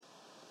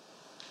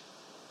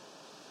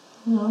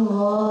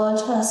Namo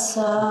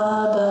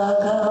tassa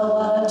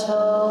bhagavato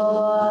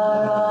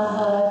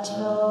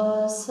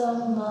arahato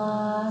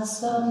samma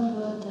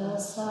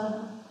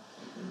sambuddhassa.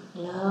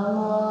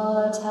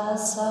 Namo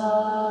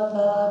tassa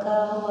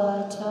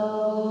bhagavato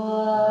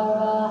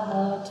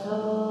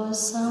arahato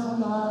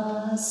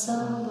samma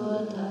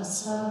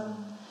sambuddhassa.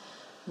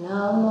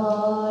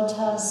 Namo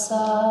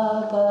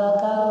tassa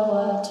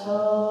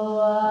bhagavato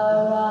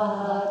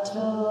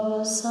arahato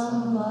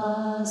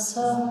samma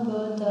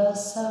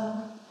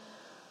sambuddhassa.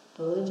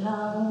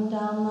 Buddhang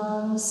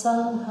Dhammang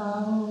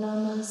Sanghang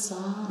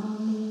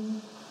Namasami.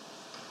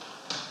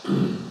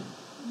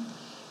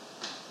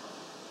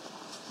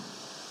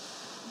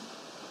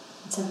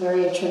 It's a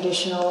very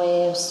traditional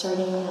way of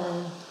starting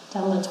a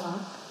Dhamma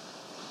talk.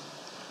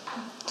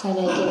 Kind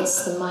of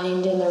gets the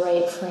mind in the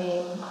right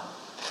frame.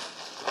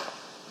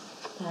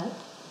 That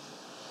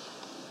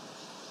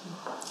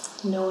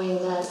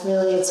knowing that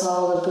really it's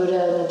all the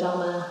Buddha and the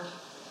Dhamma.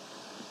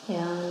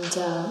 And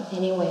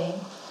anyway.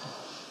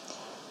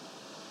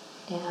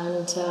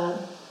 And,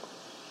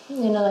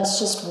 that's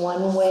just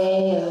one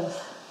way of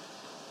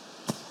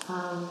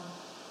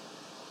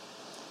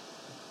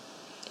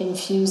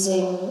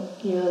infusing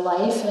your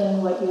life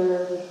and what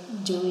you're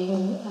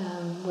doing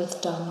with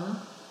Dhamma.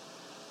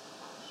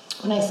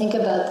 When I think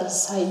about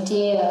this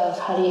idea of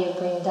how do you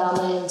bring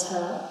Dhamma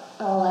into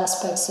all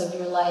aspects of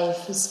your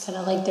life, it's kind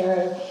of like there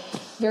are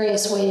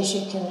various ways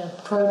you can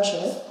approach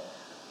it.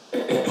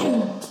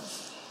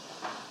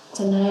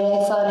 Tonight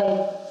I thought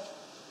I'd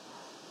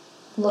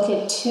look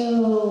at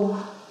two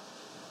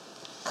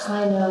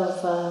kind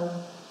of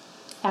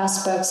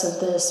aspects of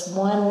this.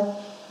 One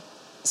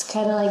is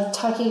kind of like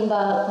talking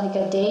about like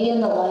a day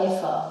in the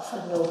life of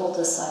a noble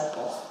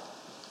disciple.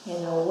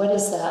 What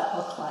does that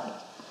look like?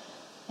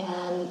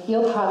 And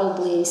you'll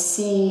probably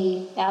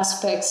see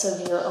aspects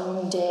of your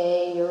own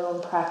day, your own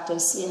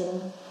practice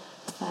in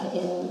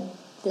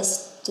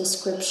this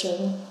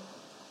description.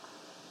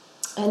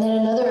 And then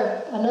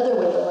another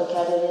way to look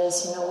at it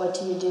is, what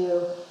do you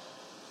do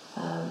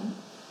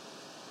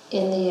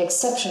in the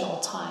exceptional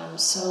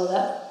times? So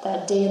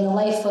that day in the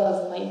life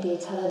of might be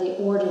kind of the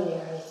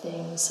ordinary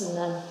things, and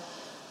then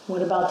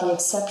what about the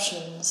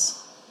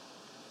exceptions?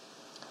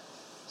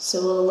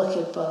 So we'll look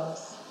at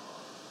both.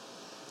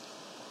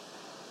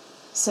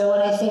 So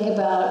when I think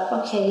about,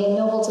 okay,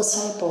 noble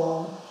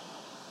disciple,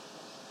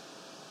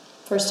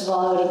 first of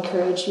all, I would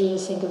encourage you to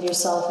think of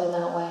yourself in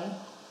that way,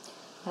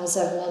 as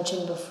I've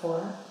mentioned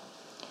before.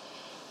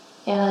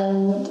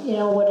 And,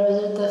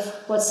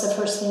 what's the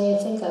first thing you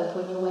think of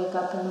when you wake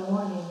up in the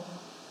morning?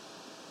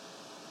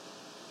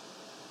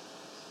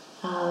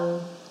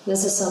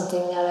 This is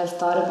something that I've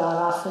thought about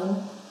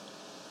often.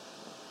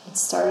 It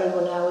started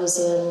when I was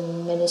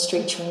in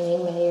ministry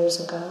training many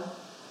years ago.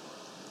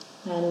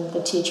 And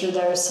the teacher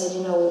there said,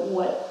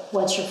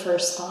 what's your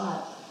first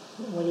thought?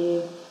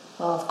 Well,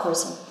 of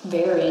course, it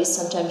varies.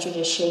 Sometimes you're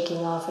just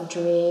shaking off a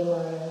dream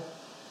or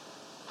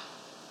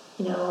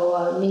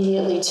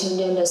immediately tuned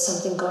into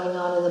something going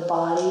on in the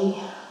body,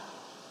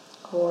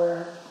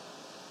 or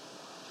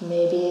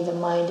maybe the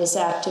mind is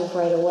active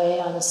right away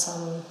on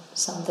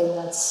something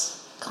that's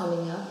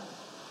coming up.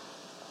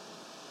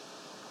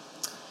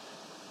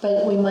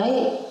 But we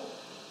might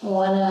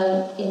want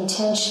to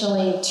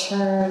intentionally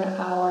turn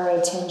our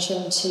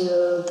attention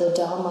to the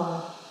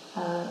Dhamma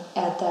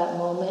at that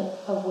moment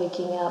of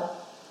waking up.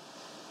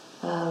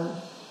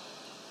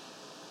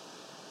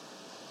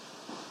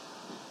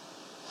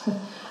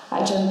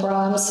 Ajahn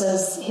Brahm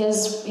says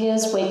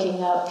his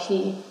waking up,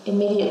 he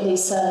immediately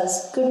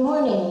says, "Good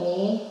morning,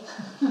 me."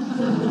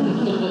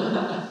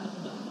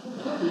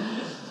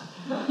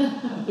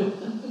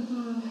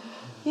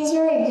 He's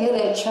very good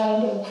at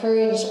trying to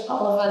encourage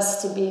all of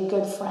us to be a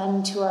good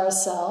friend to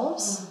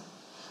ourselves.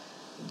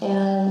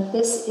 And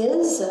this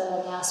is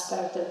an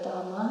aspect of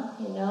Dhamma,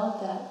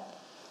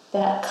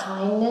 that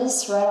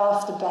kindness right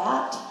off the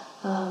bat.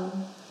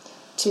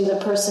 To the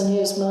person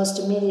who's most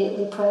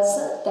immediately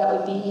present, that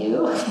would be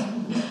you.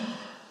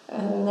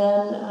 and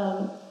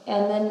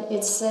then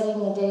it's setting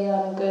the day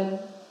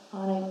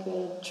on a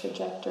good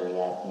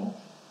trajectory, I think.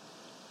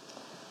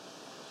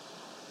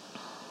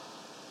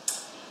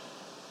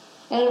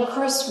 And of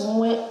course,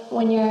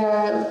 when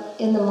you're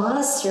in the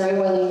monastery,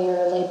 whether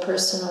you're a lay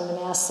person or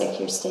monastic,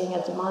 you're staying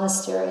at the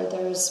monastery,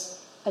 there's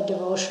a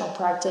devotional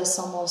practice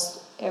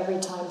almost every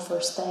time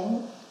first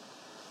thing.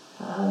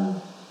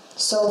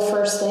 So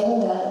first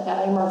thing, at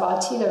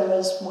Imravati, there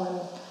was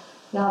one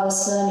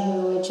novice nun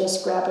who would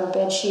just grab her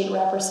bed sheet,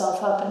 wrap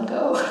herself up, and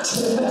go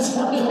to the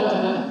temple.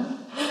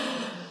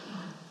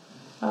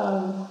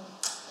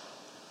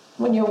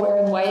 When you're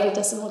wearing white, it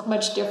doesn't look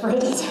much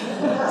different.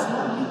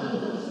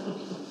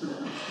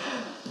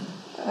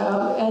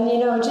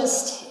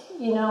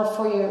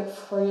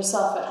 For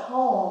yourself at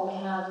home,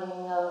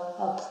 having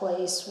a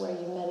place where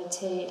you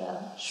meditate,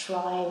 a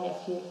shrine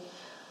if you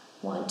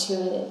want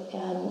to,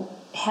 and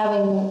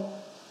having,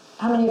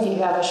 how many of you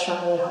have a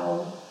shrine at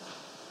home?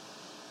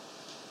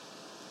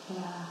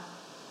 Yeah.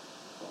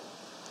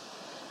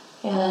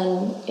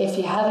 And if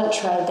you haven't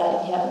tried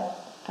that yet,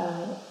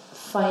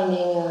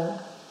 finding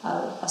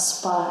a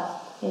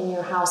spot in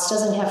your house.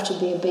 Doesn't have to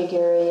be a big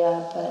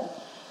area, but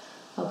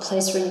a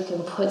place where you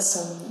can put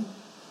some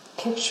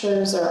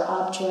pictures or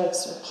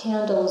objects or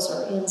candles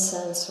or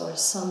incense or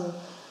some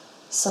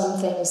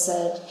things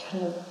that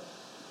kind of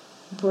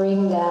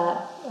bring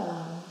that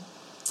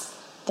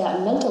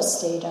mental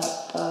state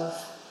up of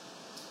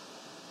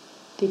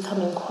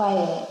becoming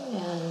quiet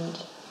and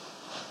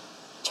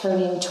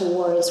turning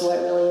towards what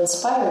really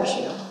inspires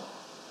you.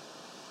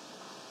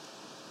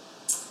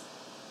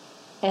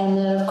 And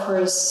then, of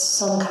course,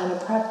 some kind of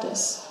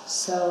practice.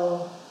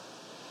 So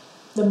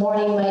the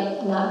morning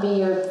might not be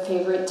your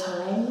favorite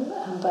time,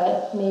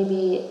 but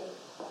maybe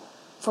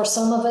for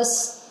some of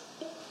us,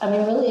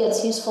 really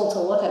it's useful to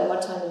look at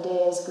what time of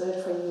day is good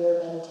for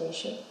your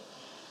meditation.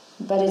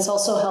 But it's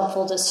also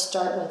helpful to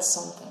start with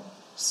something.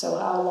 So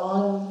how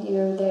long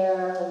you're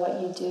there,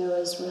 what you do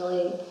is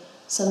really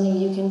something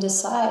you can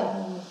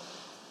decide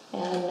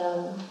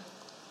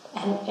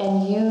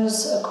and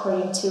use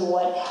according to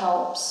what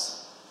helps.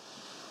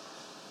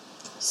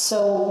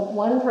 So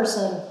one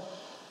person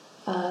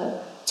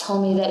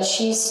told me that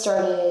she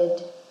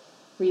started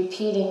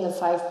repeating the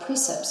 5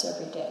 precepts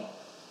every day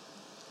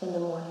in the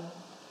morning.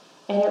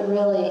 And it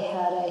really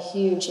had a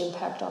huge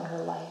impact on her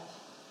life.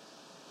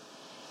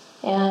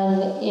 And,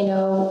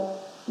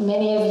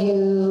 many of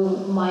you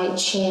might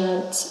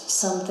chant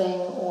something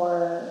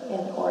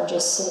or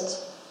just sit,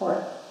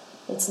 or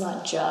it's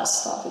not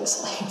just,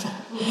 obviously,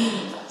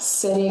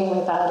 sitting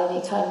without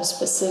any kind of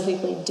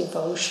specifically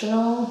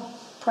devotional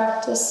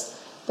practice,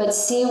 but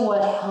see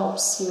what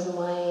helps your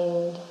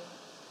mind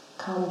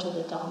come to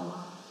the Dhamma.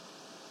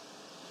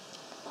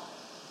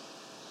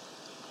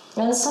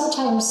 And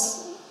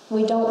sometimes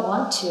we don't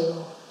want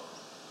to.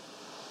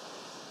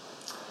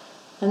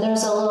 And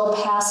there's a little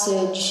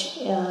passage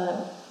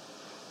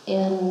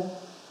in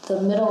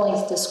the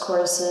middle-length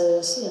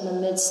discourses in the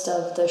midst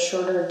of the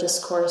shorter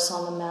discourse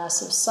on the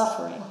mass of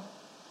suffering.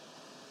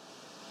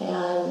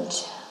 And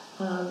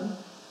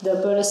the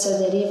Buddha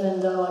said that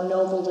even though a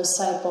noble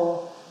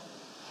disciple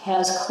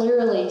has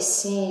clearly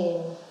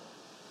seen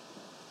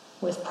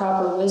with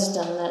proper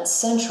wisdom that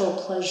sensual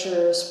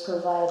pleasures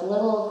provide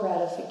little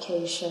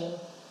gratification,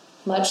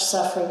 much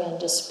suffering and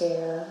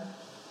despair,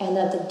 and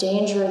that the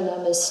danger in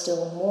them is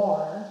still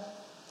more,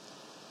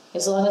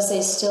 as long as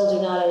they still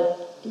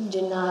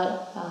do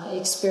not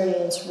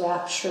experience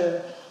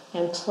rapture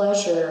and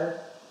pleasure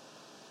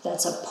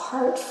that's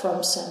apart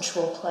from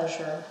sensual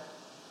pleasure,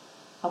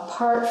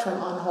 apart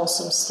from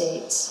unwholesome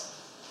states,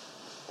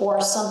 or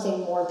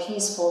something more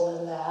peaceful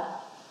than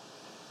that,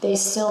 they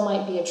still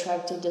might be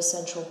attracted to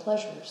sensual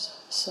pleasures.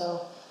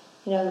 So,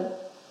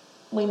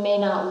 we may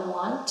not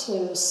want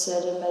to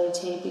sit and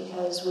meditate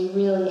because we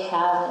really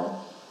haven't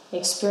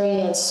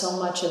experienced so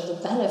much of the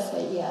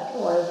benefit yet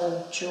or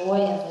the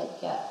joy of it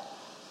yet.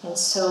 And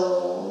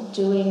so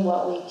doing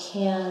what we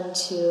can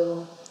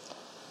to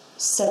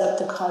set up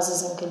the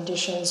causes and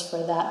conditions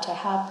for that to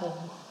happen,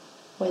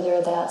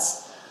 whether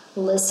that's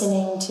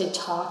listening to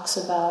talks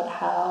about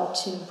how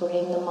to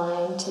bring the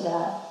mind to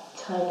that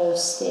kind of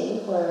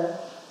state where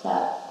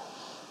that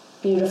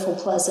beautiful,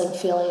 pleasant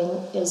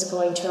feeling is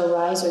going to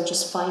arise, or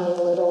just finding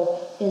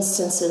little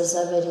instances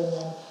of it and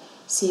then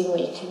seeing what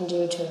you can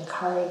do to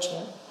encourage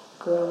it,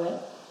 grow it.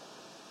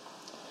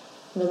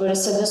 And the Buddha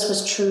said this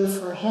was true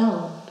for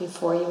him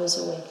before he was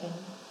awakened,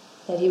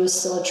 that he was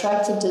still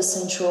attracted to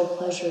sensual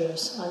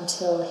pleasures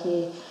until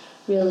he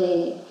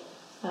really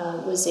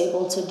was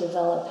able to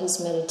develop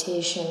his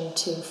meditation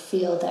to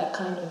feel that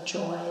kind of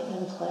joy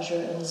and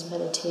pleasure in his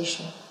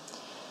meditation.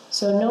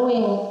 So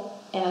knowing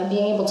and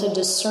being able to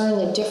discern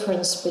the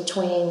difference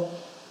between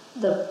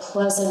the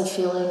pleasant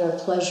feeling or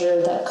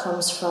pleasure that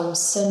comes from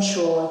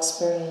sensual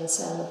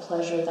experience and the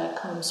pleasure that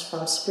comes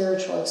from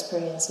spiritual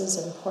experience is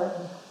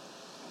important.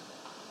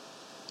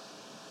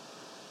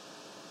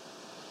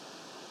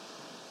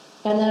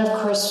 And then, of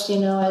course,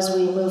 as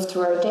we move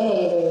through our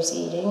day, there's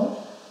eating,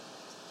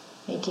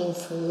 making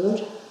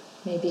food,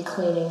 maybe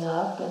cleaning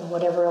up, and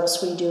whatever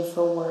else we do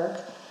for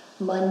work,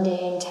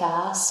 mundane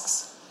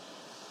tasks.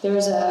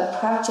 There's a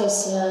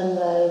practice in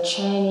the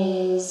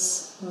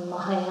Chinese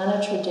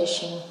Mahayana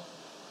tradition.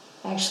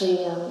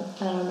 Actually, I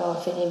don't know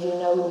if any of you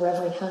know who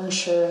Reverend Heng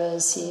Shi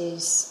is.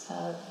 He's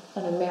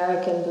an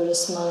American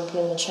Buddhist monk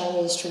in the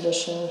Chinese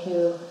tradition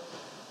who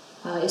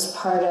is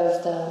part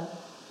of the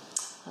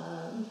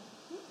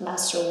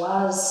Master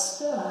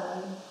Wa's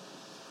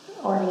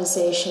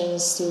organization,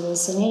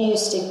 students, and he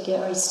used to give,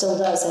 or he still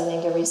does, I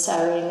think, every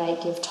Saturday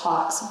night give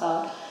talks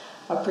about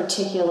a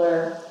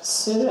particular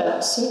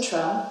sutra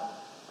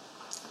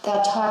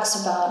that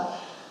talks about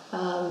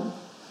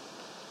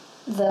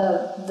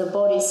the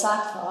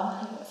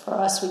bodhisattva, for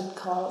us we'd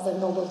call it the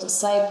noble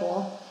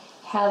disciple,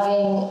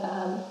 having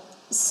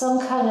some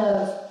kind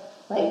of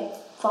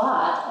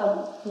thought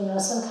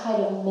of, some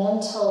kind of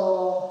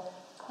mental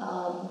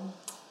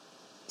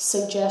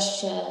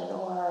suggestion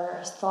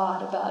or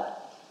thought about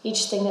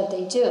each thing that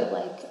they do,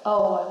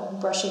 I'm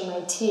brushing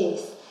my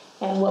teeth,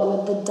 and what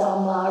would the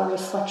Dhamma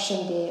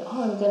reflection be?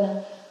 I'm going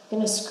to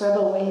going to scrub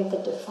away the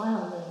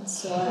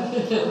defilements, or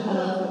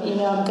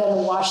I'm going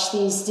to wash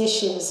these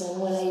dishes,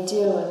 and when I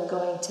do, I'm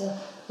going to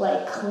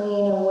like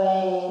clean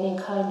away any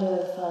kind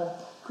of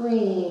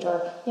greed,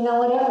 or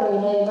whatever.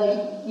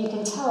 Like you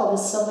can tell that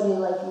somebody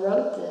like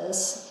wrote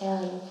this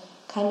and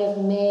kind of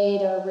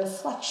made a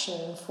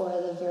reflection for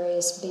the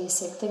various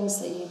basic things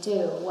that you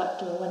do. What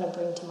do I want to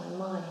bring to my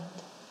mind?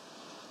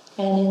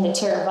 And in the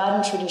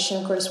Theravadan tradition,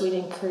 of course, we'd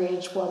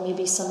encourage, well,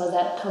 maybe some of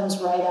that comes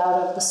right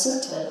out of the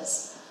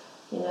suttas.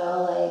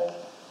 Like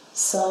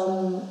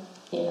some,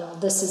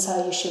 this is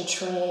how you should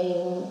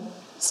train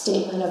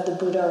statement of the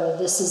Buddha, or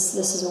this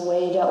is a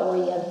way to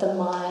orient the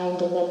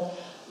mind. And then,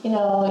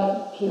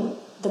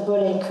 the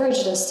Buddha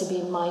encouraged us to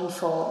be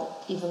mindful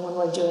even when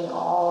we're doing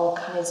all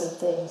kinds of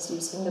things,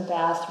 using the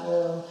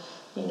bathroom,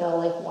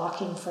 like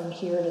walking from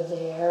here to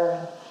there,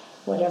 and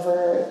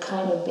whatever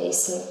kind of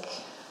basic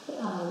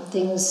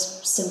things,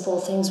 simple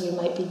things we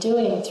might be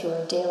doing through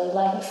our daily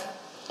life.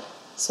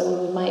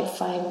 So we might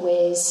find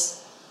ways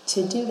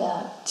to do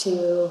that,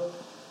 to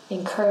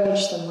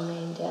encourage the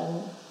mind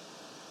and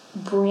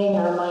bring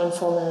our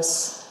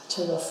mindfulness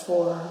to the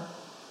fore.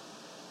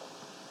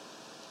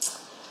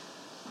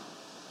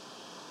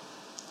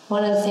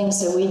 One of the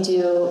things that we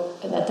do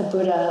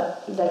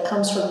that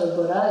comes from the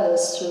Buddha,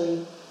 is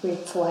to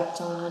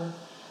reflect on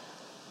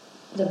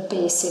the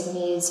basic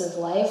needs of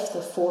life,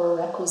 the 4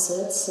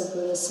 requisites, the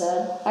Buddha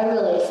said. I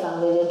really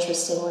found it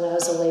interesting when I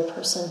was a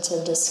layperson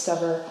to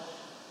discover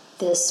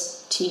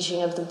this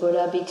teaching of the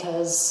Buddha,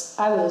 because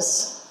I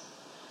was,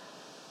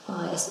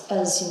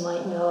 as you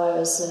might know, I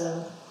was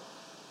a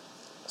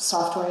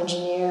software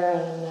engineer,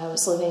 and I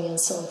was living in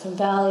Silicon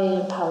Valley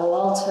in Palo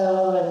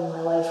Alto, and my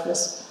life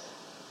was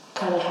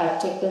kind of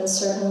hectic in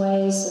certain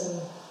ways,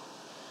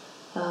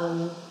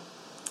 and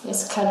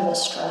it's kind of a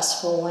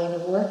stressful line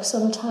of work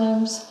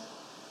sometimes.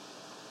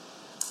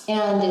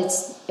 And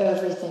it's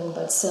everything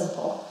but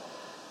simple.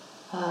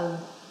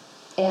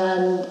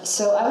 And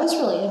so I was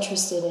really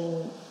interested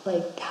in,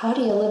 like, how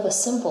do you live a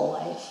simple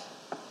life?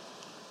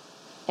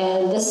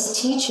 And this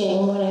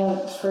teaching, when I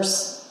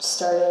first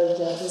started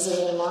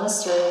visiting a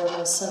monastery where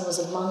my son was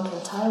a monk in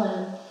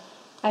Thailand,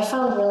 I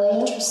found really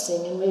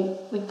interesting. And we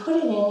put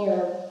it in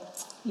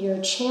your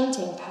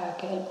chanting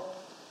packet.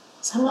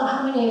 So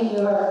how many of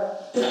you are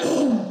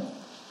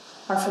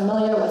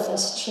familiar with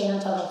this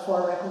chant on the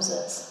 4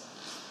 requisites?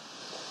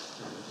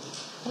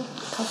 A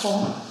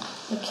couple.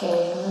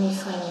 Okay, let me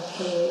find the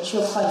page.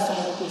 You'll probably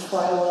find it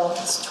before I will.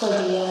 It's toward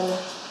the end.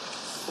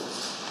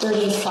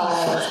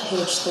 35,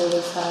 page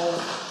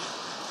 35.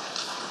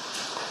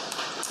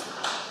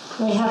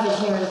 We have it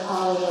here in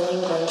Pali and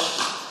English.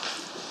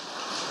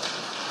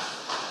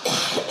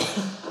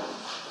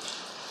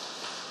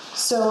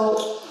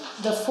 So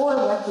the 4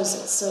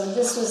 requisites. So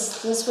this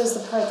was the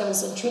part that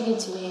was intriguing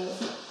to me.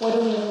 What do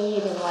we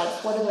need in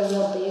life? What are the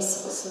real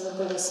basics? And the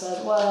Buddha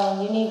said,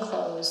 well, you need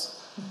clothes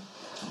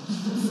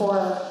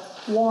for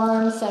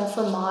warmth and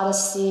for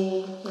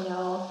modesty.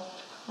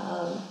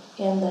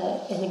 In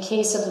the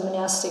case of the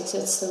monastics,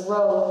 it's the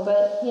robe.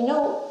 But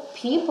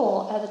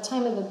people at the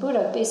time of the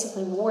Buddha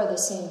basically wore the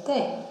same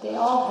thing. They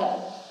all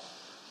had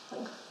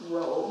like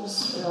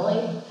robes,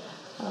 really.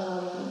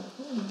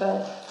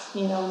 But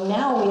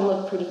now we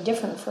look pretty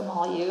different from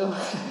all you.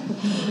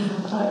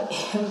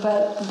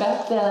 But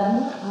back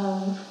then,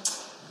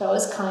 that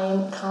was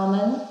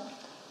common.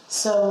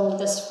 So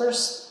this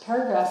first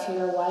paragraph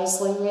here,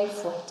 wisely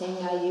reflecting,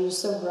 I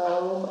use the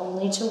robe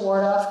only to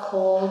ward off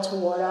cold, to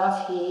ward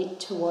off heat,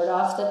 to ward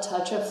off the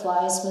touch of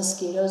flies,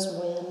 mosquitoes,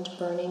 wind,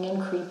 burning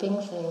and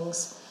creeping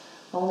things,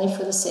 only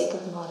for the sake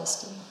of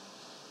modesty.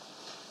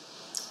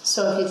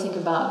 So if you think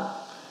about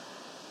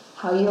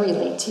how you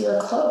relate to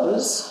your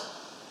clothes,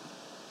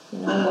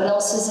 what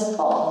else is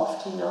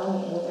involved?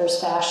 There's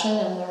fashion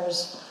and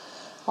there's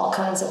all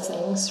kinds of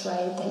things,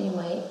 right, that you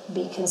might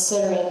be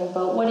considering.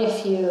 But what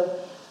if you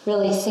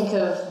really think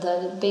of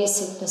the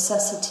basic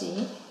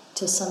necessity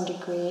to some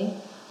degree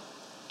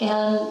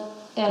and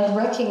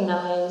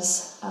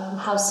recognize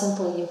how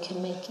simple you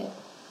can make it?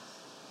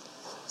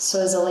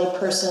 So as a lay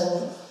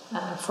person,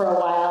 for a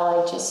while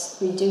I just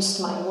reduced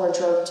my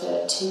wardrobe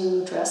to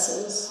 2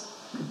 dresses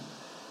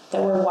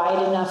that were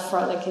wide enough for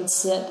I could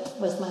sit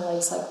with my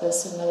legs like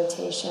this in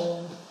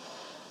meditation,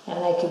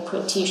 and I could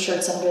put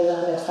t-shirts under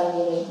them if I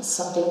needed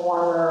something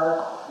warmer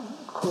or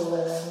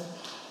cooler.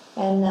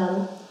 And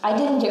I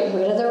didn't get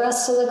rid of the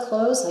rest of the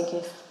clothes. Like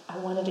if I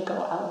wanted to go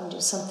out and do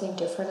something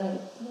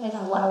different, I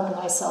allowed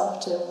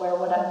myself to wear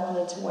what I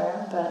wanted to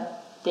wear.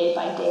 But day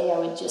by day, I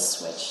would just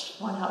switch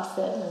one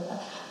outfit. And I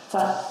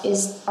thought,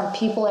 are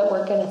people at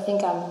work going to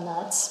think I'm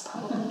nuts?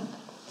 Probably.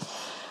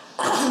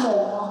 Oh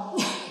well.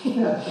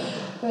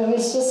 But it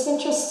was just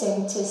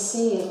interesting to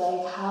see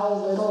like how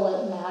little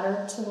it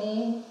mattered to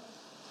me,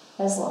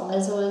 as long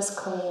as it was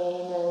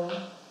clean and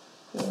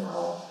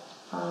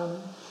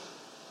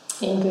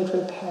in good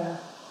repair.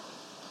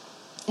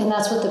 And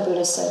that's what the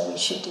Buddha said we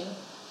should do,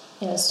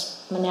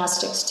 as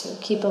monastics too.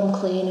 Keep them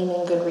clean and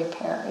in good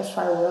repair. If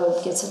our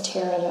robe gets a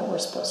tear in it, we're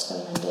supposed to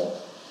mend it.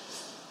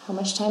 How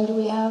much time do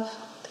we have?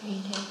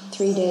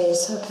 3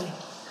 days, okay.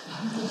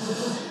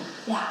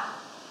 Yeah.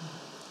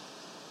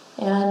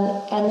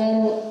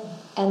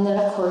 And then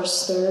of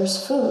course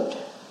there's food.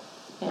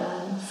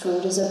 And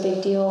food is a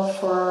big deal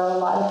for a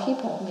lot of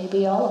people,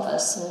 maybe all of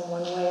us in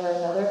one way or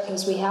another,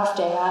 because we have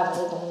to have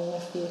it.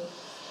 And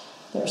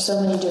there are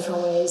so many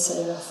different ways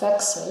that it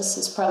affects us.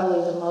 It's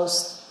probably the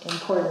most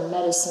important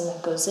medicine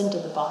that goes into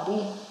the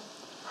body.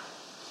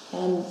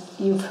 And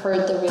you've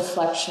heard the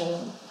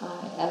reflection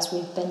as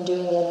we've been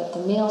doing it at the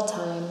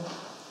mealtime.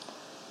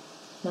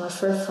 Not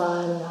for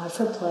fun, not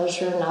for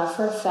pleasure, not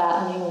for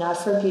fattening, not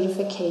for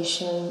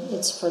beautification.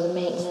 It's for the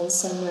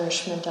maintenance and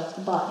nourishment of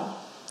the body,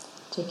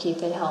 to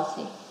keep it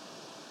healthy.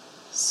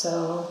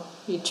 So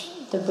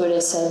the Buddha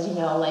said,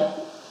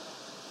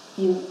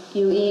 you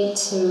eat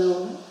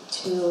to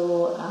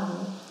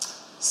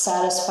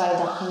satisfy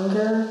the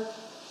hunger,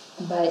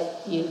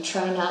 but you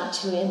try not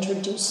to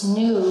introduce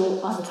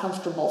new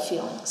uncomfortable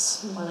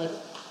feelings.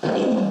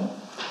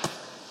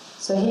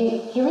 So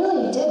he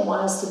really did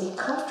want us to be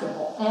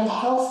comfortable and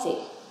healthy.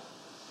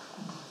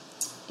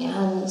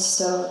 And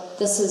so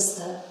this is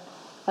a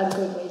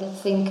good way to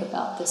think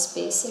about this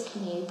basic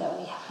need that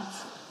we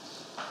have.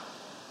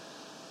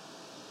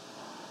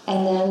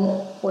 And then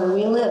where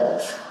we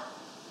live.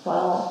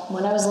 Well,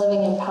 when I was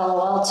living in Palo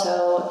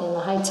Alto in the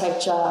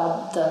high-tech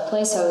job, the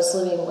place I was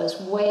living was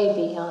way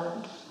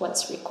beyond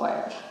what's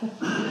required.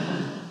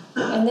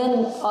 And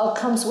then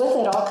comes with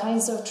it all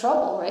kinds of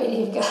trouble, right?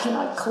 You've got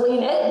to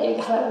clean it,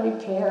 you've got to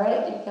repair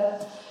it, you've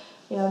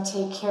got to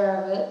take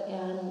care of it.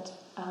 And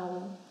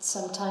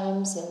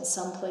sometimes in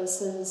some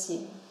places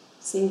you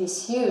see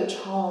these huge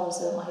homes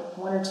and like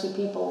 1 or 2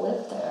 people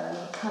live there, and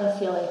you kind of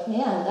feel like,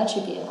 man, that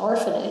should be an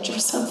orphanage or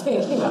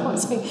something,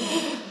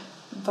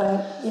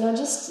 But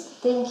just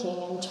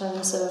thinking in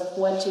terms of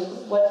what do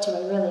I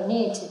really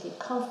need to be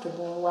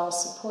comfortable and well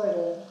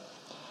supported.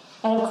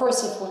 And of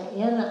course, if we're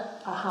in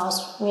a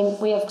house,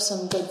 we have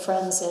some good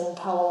friends in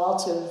Palo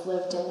Alto who've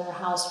lived in their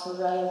house for a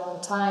really long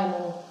time,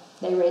 and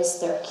they raised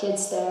their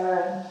kids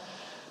there.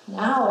 And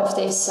now, if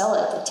they sell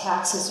it, the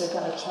taxes are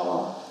going to kill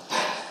them.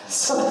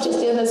 So they're just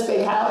in this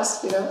big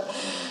house,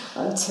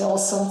 until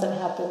something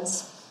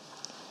happens.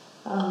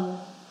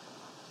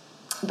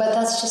 But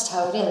that's just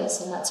how it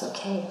is, and that's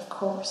okay, of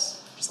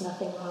course. There's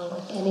nothing wrong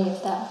with any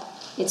of that.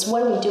 It's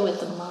what do we do with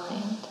the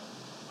mind?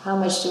 How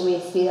much do we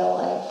feel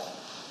like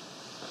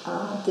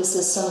this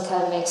is some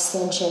kind of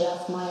extension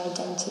of my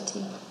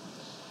identity?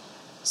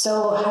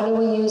 So how do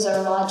we use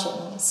our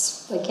lodging?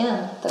 It's,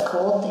 again, the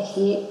cold, the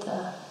heat,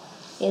 the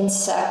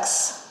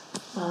insects,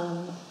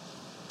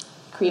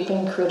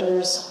 creeping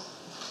critters,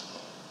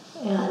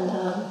 and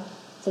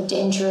the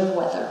danger of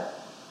weather,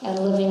 and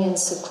living in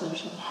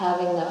seclusion,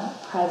 having the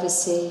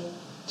privacy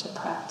to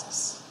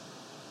practice.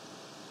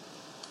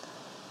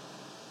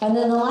 And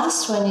then the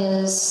last one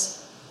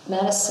is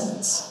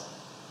medicines.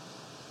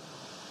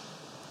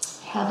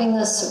 Having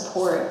the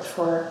support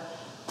for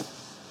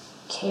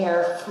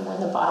care for when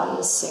the body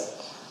is sick,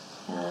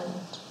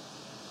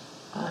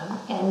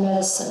 and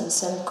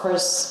medicines. And of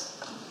course,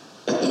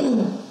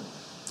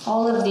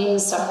 all of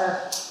these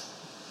are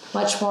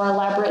much more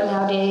elaborate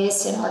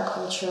nowadays in our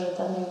culture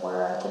than they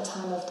were at the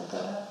time of the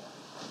Buddha.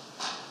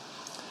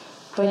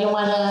 But you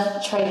want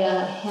to try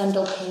to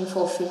handle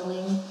painful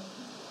feeling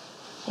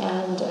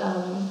and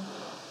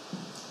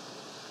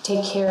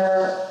take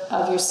care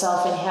of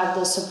yourself and have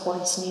the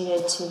supports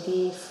needed to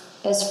be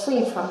as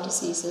free from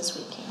disease as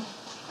we can.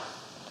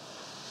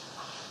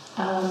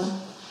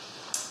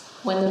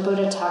 When the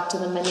Buddha talked to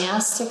the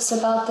monastics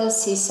about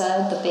this, he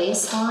said the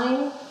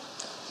baseline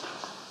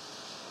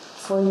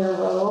for your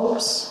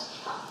robes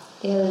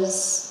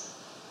is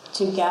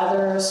to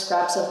gather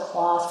scraps of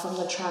cloth from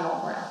the charnel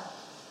ground.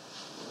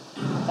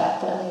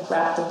 Back then they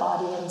wrapped the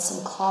body in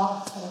some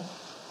cloth, and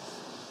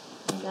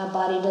when that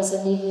body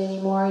doesn't need it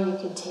anymore, you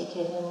can take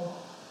it and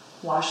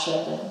wash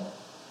it and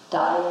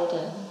dye it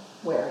and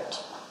wear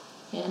it.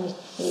 And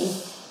he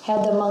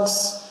had the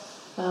monks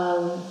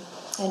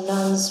and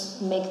nuns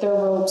make their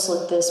robes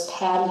like this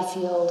paddy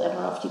field. I don't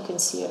know if you can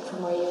see it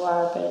from where you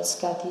are, but it's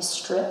got these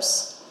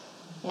strips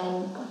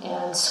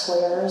and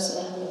squares,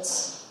 and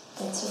it's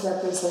a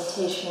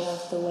representation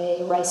of the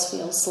way rice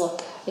fields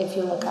look if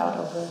you look out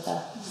over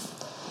the...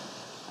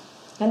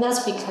 And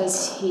that's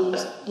because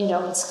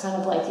it's kind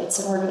of like it's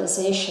an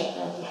organization,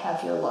 and you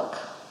have your look.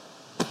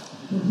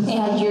 Mm-hmm.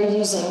 And you're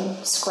using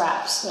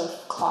scraps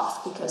of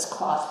cloth because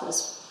cloth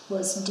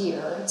was dear.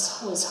 It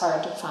was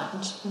hard to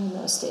find in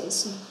those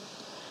days.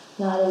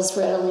 Not as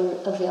readily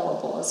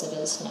available as it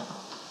is now.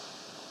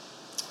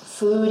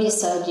 Food, he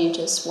said, you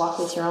just walk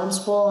with your arms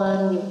full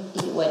on, you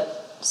eat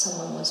what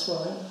someone was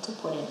willing to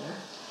put in there.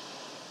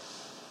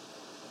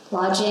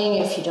 Lodging,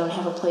 if you don't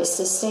have a place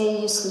to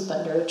stay, you sleep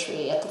under a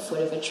tree, at the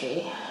foot of a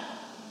tree.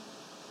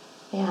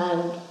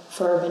 And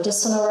for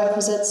medicinal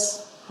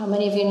requisites, how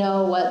many of you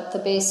know what the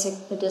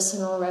basic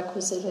medicinal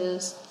requisite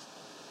is?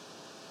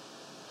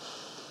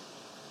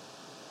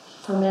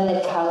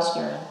 Fermented cow's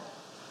urine.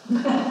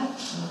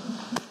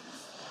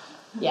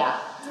 Yeah.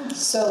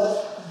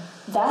 So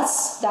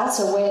that's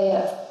a way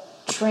of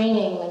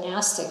training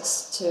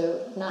monastics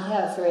to not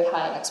have very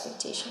high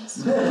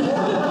expectations.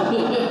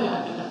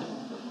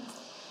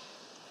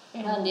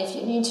 And if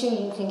you need to,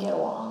 you can get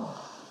along.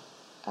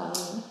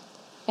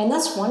 And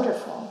that's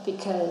wonderful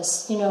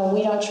because, we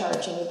don't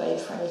charge anybody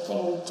for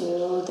anything we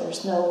do.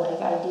 There's no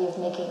idea of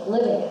making a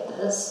living at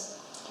this.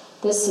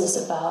 This is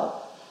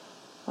about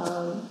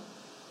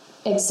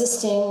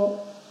existing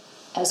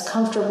as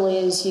comfortably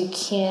as you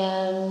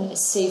can,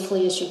 as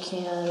safely as you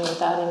can,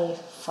 without any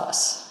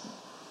fuss.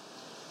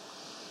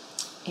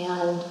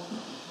 And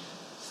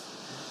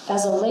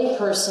as a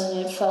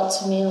layperson, it felt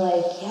to me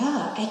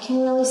I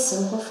can really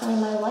simplify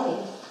my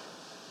life.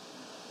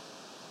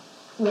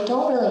 We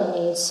don't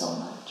really need so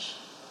much.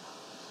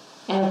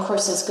 And of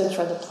course, it's good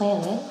for the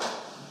planet.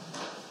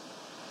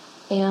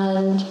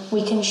 And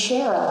we can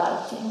share a lot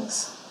of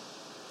things.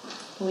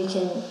 We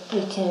can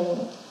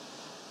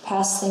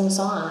pass things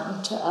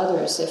on to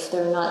others if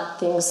they're not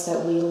things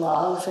that we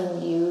love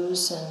and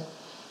use and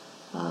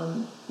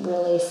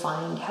really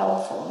find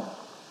helpful.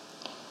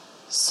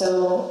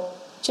 So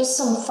just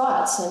some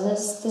thoughts, and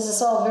this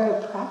is all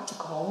very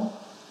practical,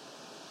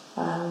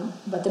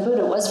 but the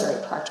Buddha was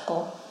very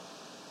practical.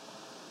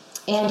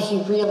 And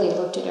he really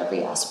looked at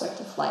every aspect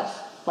of life.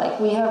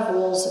 We have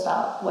rules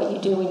about what you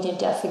do when you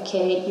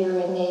defecate,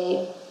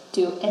 urinate,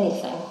 do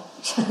anything.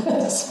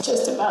 It's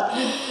just about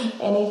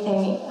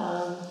anything.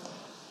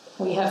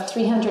 We have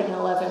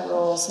 311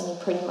 rules, and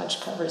he pretty much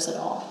covers it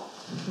all.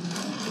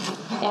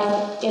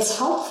 And it's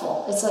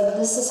helpful. It's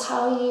this is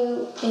how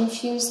you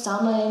infuse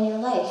Dhamma in your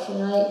life.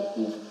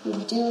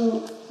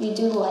 You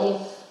do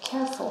life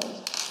carefully,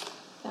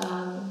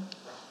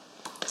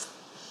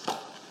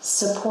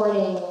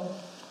 supporting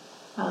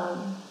a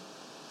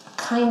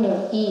kind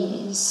of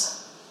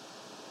ease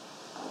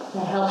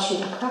that helps you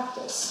to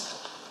practice.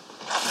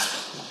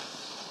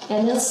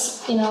 And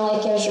this,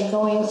 as you're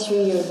going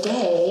through your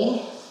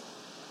day,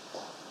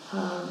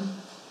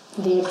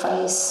 the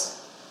advice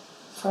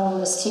from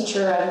this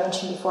teacher I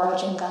mentioned before,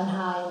 Ajahn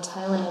Ganha in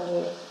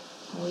Thailand,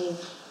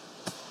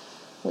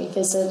 we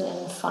visit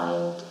and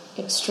find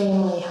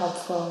extremely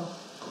helpful,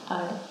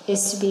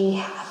 is to be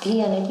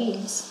happy and at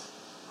ease.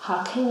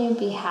 How can you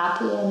be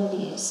happy and at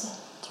ease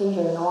through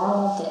your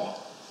normal day?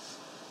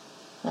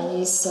 And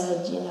he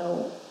said,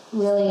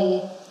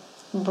 really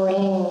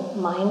bring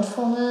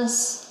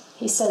mindfulness.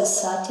 He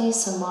says sati,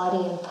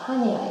 samadhi, and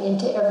panya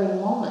into every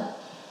moment.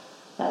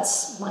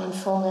 That's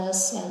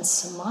mindfulness, and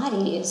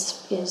samadhi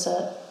is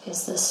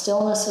the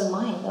stillness of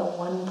mind, the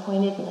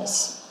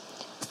one-pointedness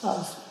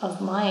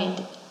of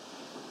mind.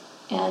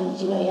 And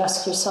you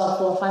ask yourself,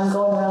 well, if I'm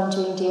going around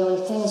doing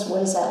daily things, what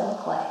does that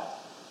look like?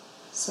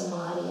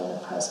 Samadhi in the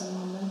present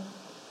moment,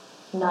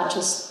 not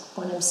just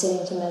when I'm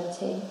sitting to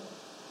meditate.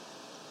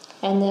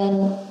 And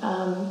then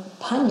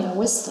panya,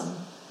 wisdom.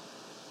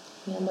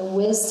 And the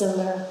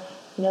wisdom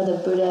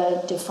the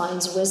Buddha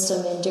defines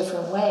wisdom in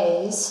different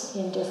ways,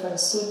 in different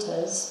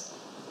suttas,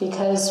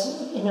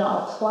 because,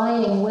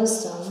 applying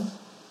wisdom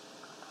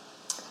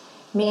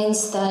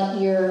means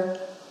that you're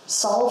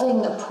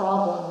solving the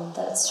problem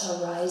that's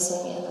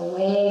arising in a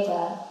way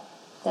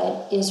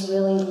that is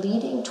really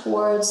leading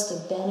towards the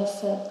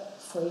benefit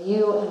for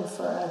you and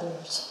for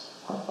others,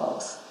 or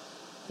both.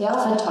 We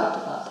often talked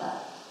about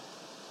that.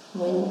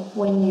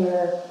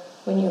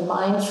 When you're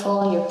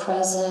mindful, you're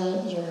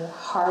present, your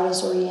heart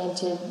is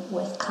oriented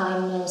with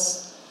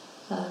kindness,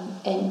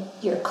 and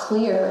you're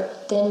clear,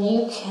 then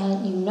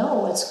you know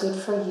what's good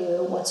for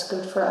you, what's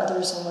good for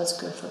others, and what's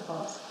good for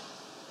both.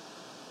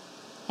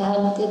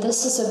 And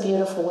this is a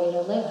beautiful way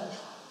to live.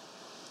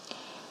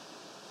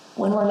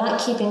 When we're not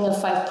keeping the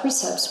 5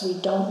 precepts, we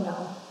don't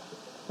know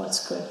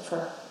what's good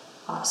for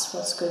us,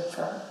 what's good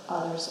for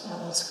others,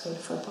 and what's good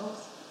for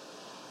both.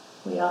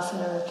 We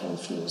often are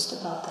confused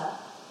about that.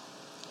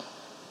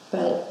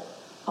 But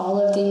all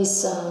of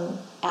these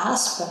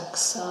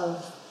aspects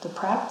of the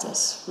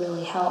practice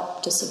really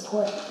help to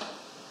support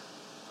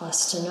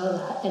us to know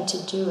that and to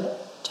do it,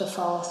 to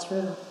follow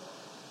through.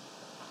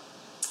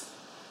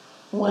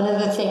 One of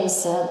the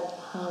things that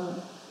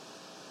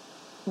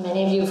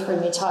many of you have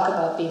heard me talk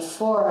about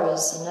before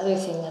is another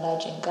thing that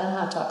Ajahn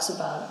Ganha talks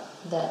about,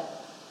 that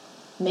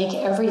make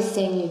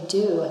everything you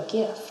do a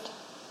gift.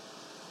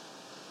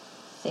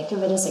 Think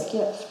of it as a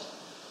gift.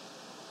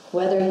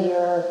 Whether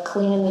you're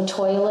cleaning the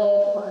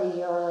toilet or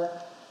you're,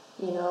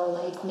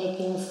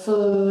 making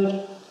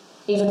food,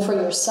 even for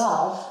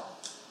yourself,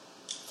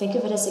 think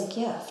of it as a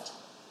gift.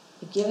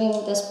 You're giving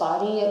this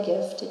body a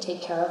gift to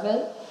take care of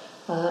it.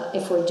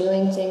 If we're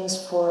doing things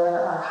for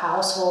our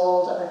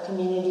household, our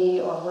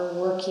community, or we're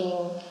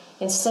working,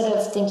 instead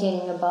of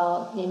thinking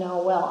about,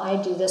 I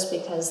do this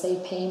because they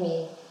pay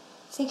me,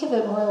 think of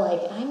it more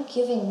like, I'm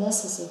giving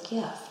this as a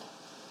gift.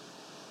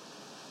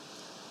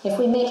 If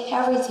we make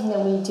everything that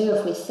we do,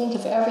 if we think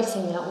of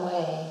everything that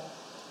way,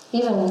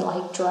 even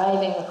like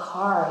driving a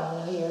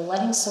car, you're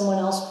letting someone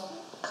else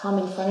come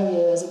in front of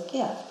you as a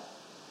gift.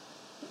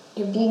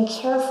 You're being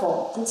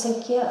careful. That's a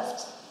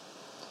gift.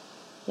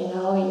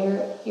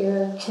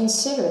 You're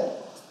considerate.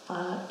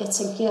 It's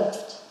a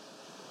gift.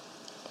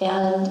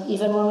 And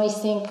even when we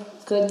think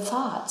good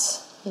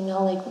thoughts,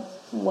 like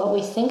what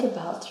we think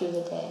about through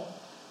the day.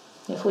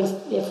 If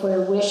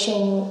we're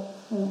wishing,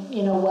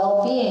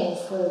 well-being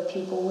for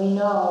people we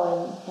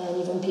know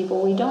and even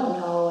people we don't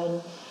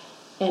know,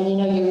 and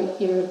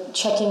you're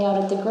checking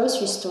out at the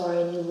grocery store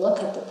and you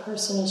look at the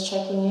person who's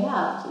checking you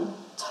out, you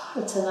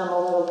talk to them a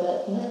little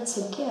bit, and it's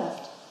a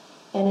gift,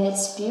 and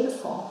it's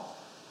beautiful.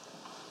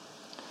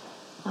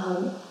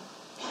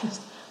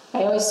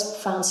 I always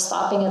found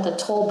stopping at the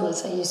toll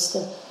booth. I used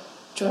to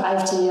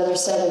drive to the other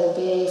side of the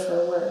bay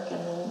for work,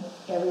 and then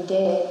every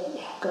day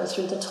I'd go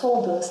through the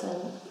toll booth,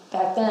 and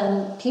back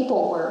then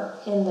people were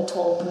in the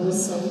toll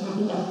booths,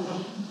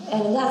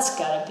 and that's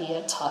got to be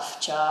a tough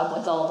job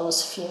with all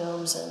those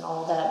fumes and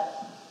all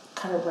that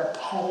kind of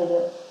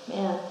repetitive,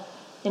 man.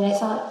 And I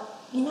thought,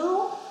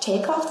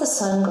 take off the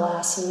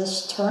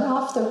sunglasses, turn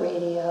off the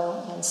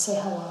radio, and say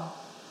hello.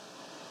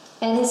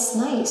 And it's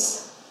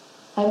nice.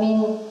 I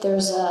mean,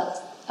 there's a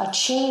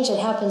change that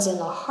happens in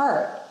the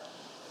heart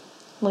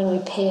when we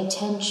pay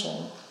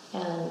attention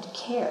and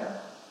care.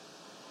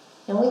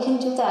 And we can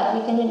do that.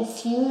 We can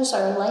infuse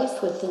our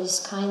life with these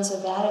kinds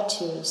of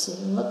attitudes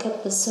and look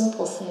at the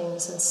simple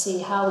things and see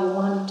how we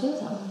want to do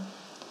them.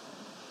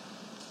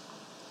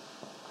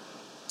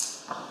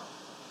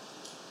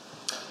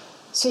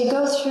 So you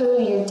go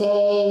through your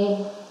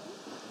day,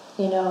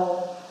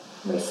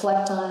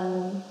 reflect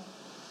on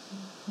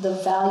the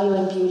value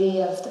and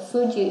beauty of the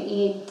food you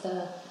eat,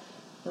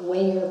 the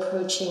way you're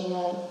approaching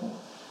it,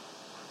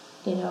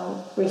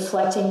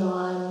 reflecting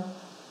on,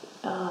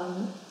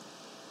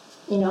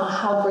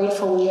 how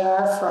grateful we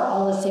are for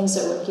all the things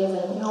that we're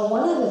given.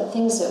 One of the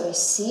things that we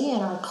see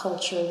in our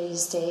culture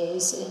these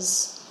days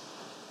is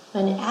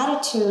an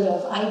attitude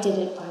of, I did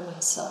it by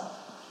myself.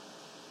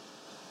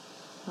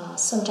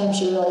 Sometimes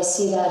you really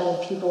see that in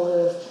people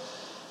who have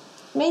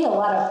made a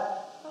lot of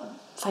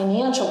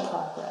financial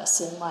progress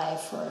in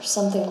life or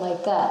something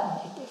like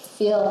that. And they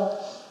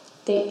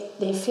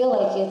feel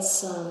like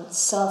it's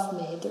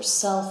self-made. They're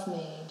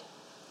self-made.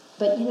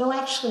 But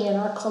actually in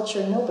our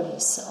culture,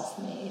 nobody's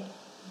self-made.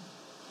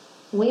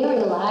 We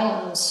rely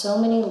on so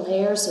many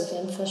layers of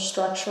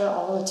infrastructure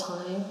all the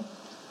time,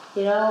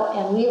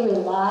 and we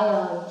rely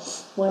on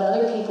what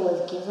other people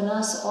have given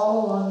us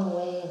all along the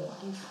way in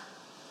life.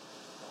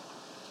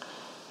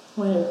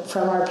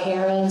 From our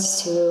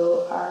parents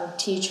to our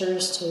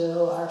teachers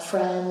to our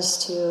friends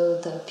to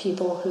the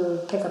people who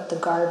pick up the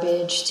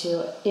garbage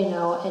to,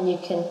 and you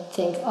can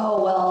think,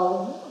 oh,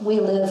 well, we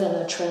live in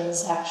a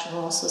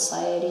transactional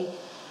society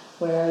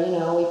where,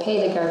 we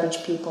pay the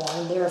garbage people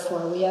and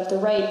therefore we have the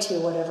right to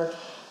whatever.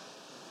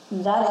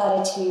 That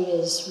attitude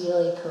is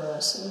really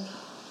corrosive.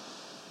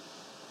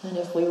 And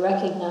if we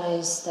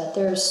recognize that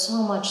there's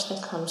so much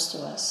that comes to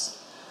us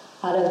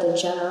out of the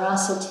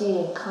generosity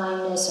and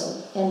kindness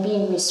and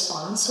being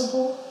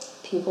responsible,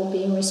 people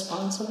being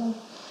responsible,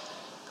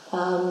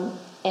 and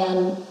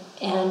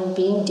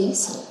being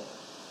decent,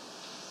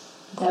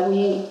 that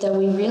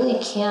we really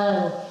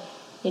can,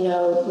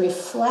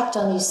 reflect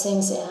on these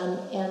things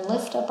and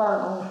lift up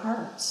our own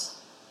hearts.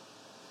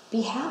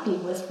 Be happy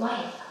with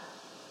life.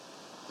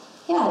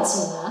 Yeah, it's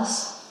a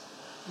mess.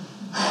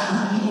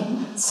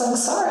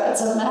 Samsara,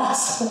 it's a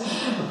mess.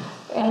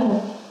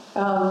 And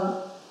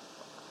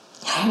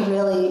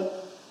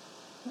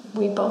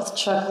we both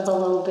chuckled a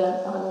little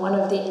bit on one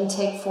of the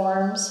intake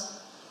forms.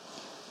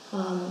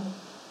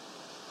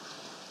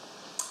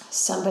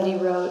 Somebody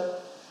wrote,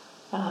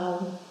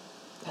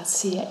 let's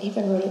see, I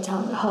even wrote it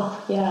down. Oh,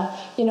 yeah.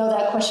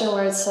 That question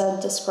where it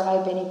said,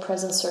 describe any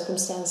present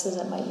circumstances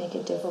that might make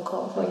it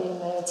difficult for you to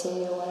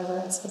meditate or whatever.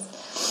 It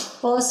says,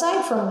 well,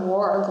 aside from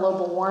war,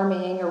 global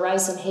warming, a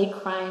rise in hate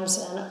crimes,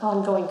 and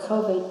ongoing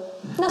COVID,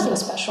 nothing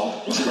special.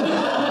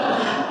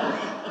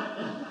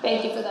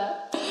 Thank you for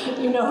that.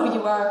 You know who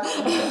you are.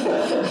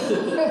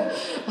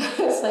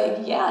 It's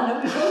like, yeah,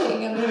 no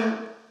kidding. I mean,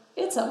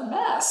 it's a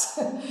mess.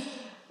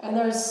 And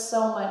there's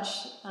so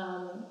much,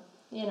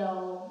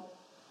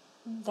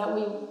 that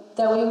we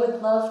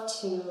would love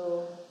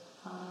to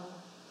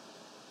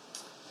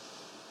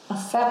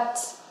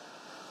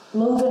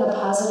move in a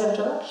positive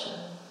direction.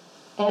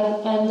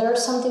 And there are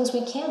some things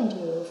we can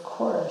do, of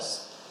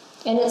course.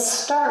 And it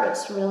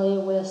starts really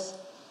with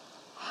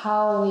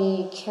how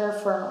we care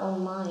for our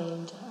own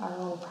mind, our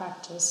own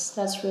practice.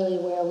 That's really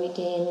where we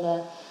gain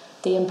the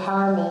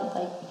empowerment.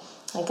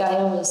 Like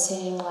Ayya was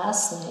saying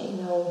last night,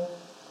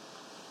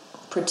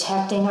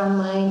 protecting our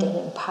mind and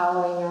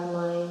empowering our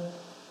mind.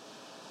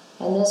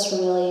 And this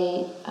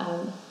really,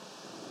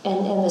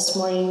 and this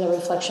morning, the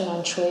reflection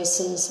on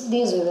choices,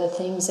 these are the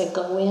things that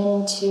go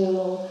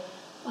into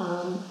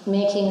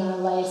making our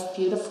life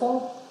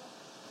beautiful,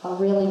 a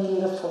really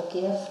beautiful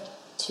gift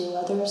to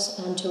others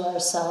and to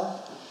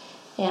ourselves,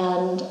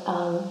 and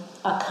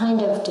a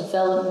kind of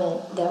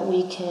development that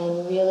we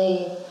can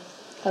really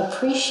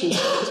appreciate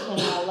in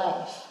our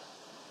life.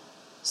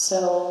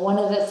 So one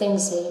of the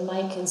things that you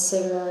might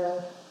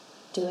consider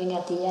doing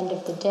at the end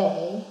of the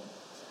day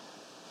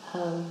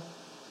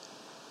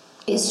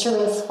is to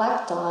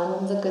reflect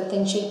on the good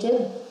things you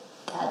did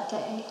that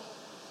day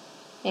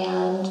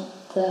and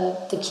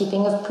the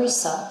keeping of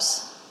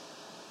precepts.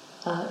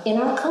 In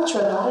our culture,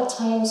 a lot of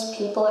times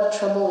people have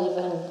trouble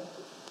even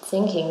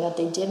thinking that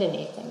they did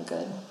anything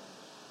good,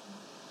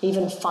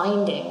 even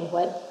finding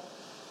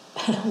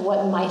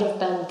what might have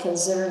been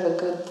considered a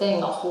good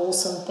thing, a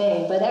wholesome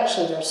thing, but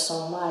actually there's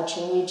so much,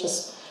 and we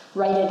just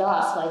write it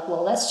off like,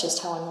 well, that's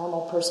just how a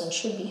normal person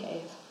should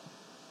behave.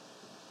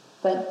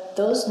 But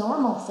those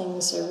normal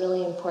things are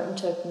really important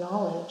to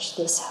acknowledge.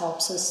 This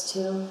helps us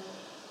to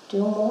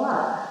do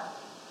more.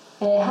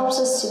 And it helps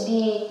us to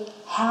be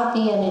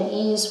happy and at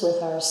ease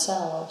with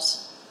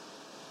ourselves,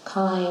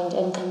 kind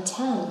and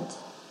content.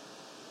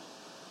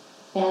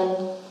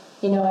 And,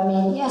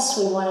 yes,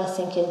 we want to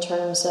think in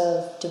terms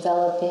of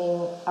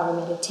developing our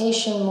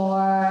meditation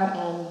more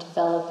and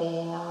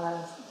developing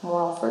our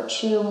moral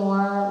virtue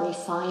more,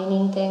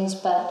 refining things.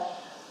 But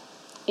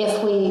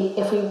if we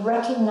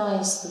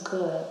recognize the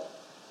good,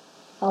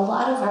 a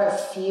lot of our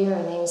fear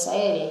and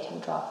anxiety can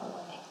drop away.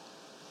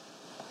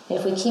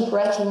 If we keep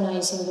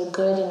recognizing the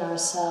good in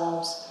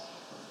ourselves,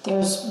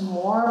 there's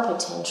more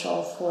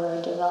potential for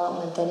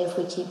development than if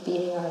we keep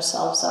beating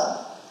ourselves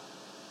up.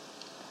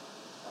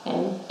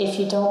 And if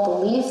you don't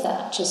believe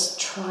that, just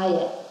try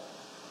it.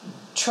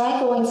 Try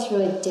going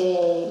through a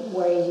day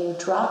where you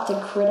drop the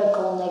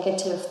critical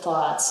negative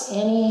thoughts,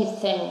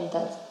 anything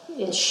that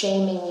is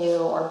shaming you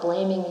or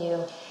blaming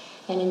you,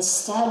 and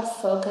instead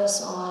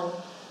focus on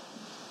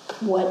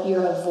what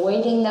you're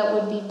avoiding that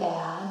would be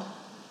bad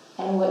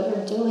and what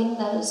you're doing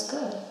that is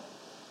good.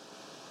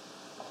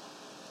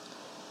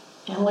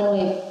 And when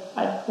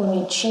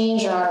we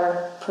change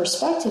our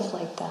perspective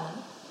like that,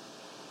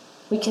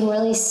 we can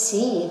really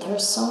see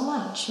there's so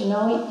much.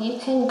 You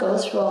can go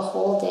through a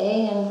whole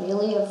day and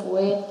really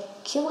avoid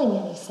killing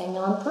anything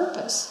on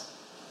purpose.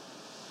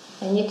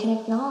 And you can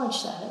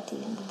acknowledge that at the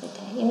end of the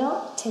day.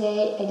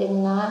 Today I did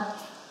not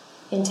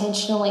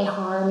intentionally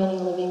harm any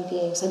living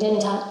beings. I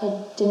did not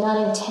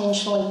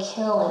intentionally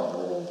kill any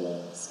living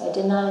beings. I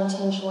did not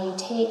intentionally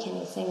take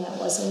anything that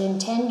wasn't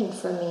intended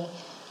for me.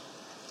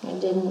 I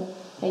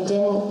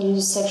didn't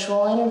use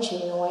sexual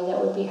energy in a way that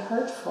would be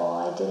hurtful.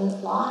 I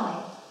didn't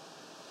lie.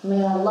 I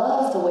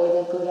love the way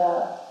that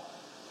Buddha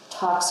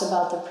talks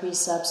about the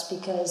precepts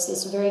because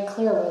it's very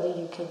clear whether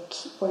you've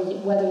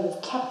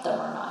kept them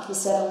or not. He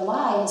said a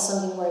lie is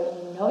something where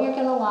you know you're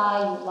going to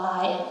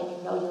lie, and then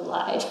you know you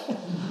lied.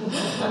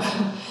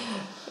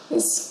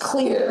 It's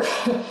clear.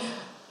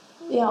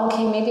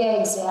 Okay, maybe I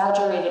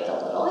exaggerated a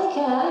little. I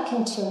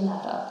can tune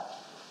that up.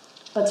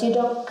 But you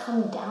don't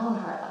come down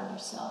hard on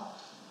yourself.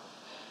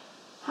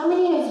 How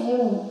many of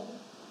you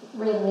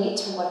relate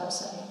to what I'm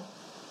saying?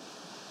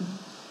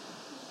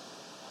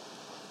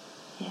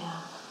 Yeah.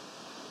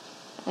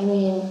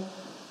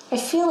 I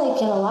feel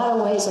like in a lot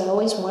of ways I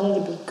always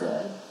wanted to be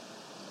good.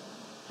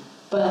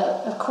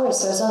 But of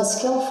course I was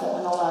unskillful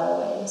in a lot of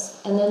ways.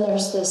 And then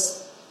there's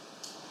this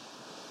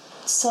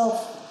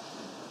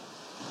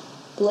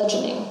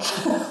self-bludgeoning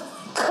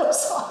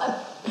goes on.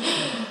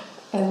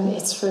 And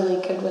it's really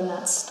good when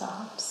that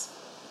stops.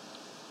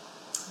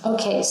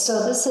 Okay,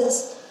 so this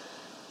is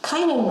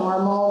kind of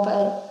normal,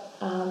 but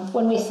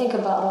when we think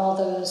about all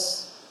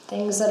those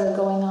things that are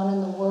going on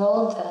in the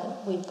world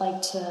that we'd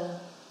like to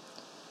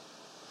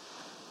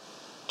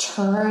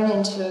turn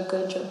into a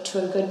good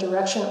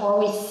direction, or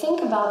we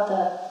think about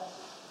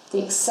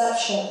the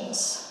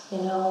exceptions,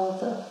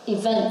 the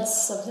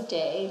events of the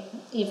day,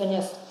 even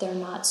if they're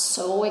not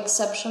so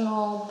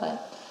exceptional,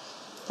 but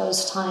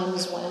those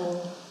times when,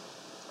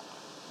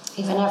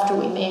 even after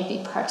we may be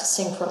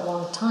practicing for a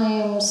long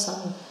time,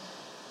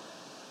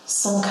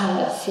 some kind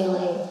of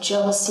feeling of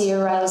jealousy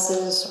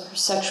arises, or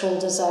sexual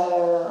desire,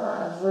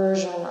 or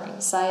aversion, or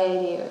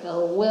anxiety, or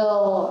ill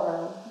will,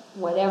 or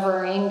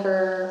whatever,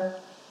 anger.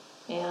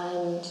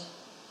 And,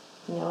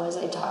 as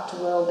I talked a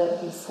little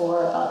bit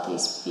before about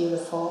these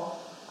beautiful,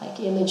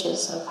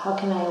 images of how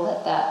can I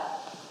let that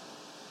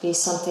be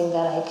something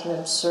that I can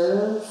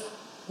observe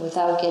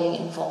without getting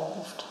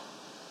involved.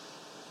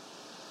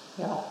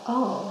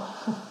 Oh,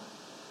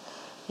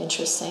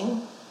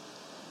 interesting.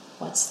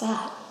 What's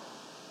that?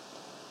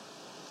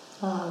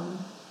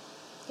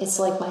 It's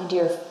like my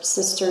dear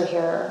sister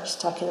here is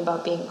talking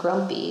about being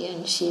grumpy,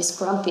 and she's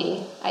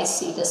grumpy. I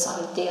see this on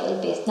a daily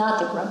basis. Not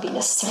the grumpy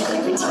necessarily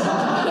every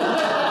time.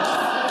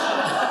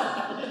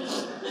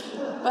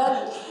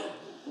 But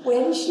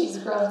when she's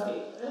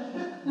grumpy,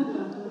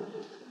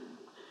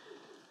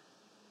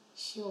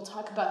 she will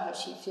talk about how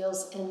she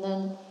feels, and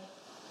then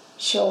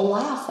she'll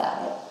laugh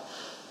at it.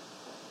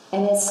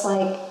 And it's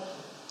like,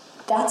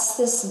 that's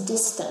this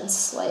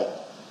distance,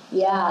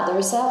 yeah,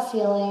 there's that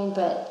feeling,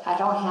 but I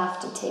don't have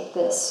to take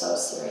this so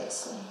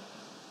seriously.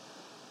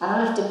 I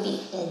don't have to be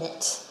in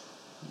it.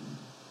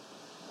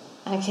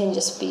 I can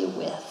just be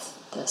with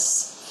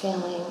this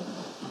feeling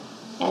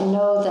and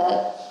know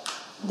that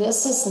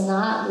this is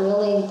not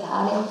really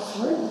that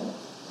important.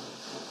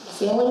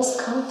 Feelings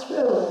come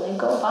through and they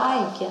go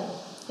by again.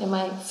 Am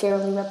I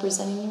fairly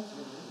representing you?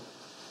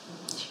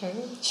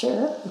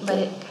 Sure. Okay. But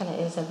it kind of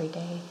is every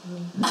day.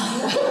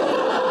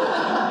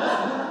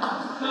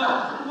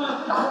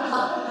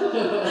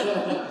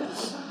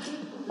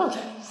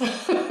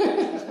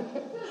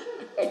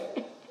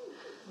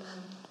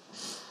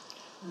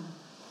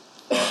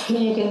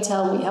 You can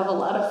tell we have a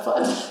lot of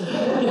fun.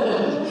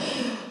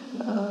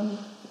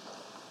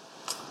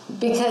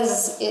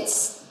 Because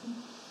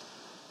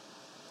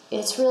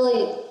it's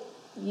really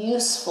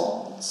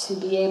useful to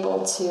be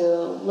able to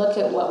look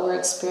at what we're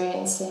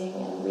experiencing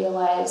and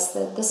realize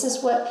that this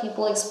is what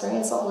people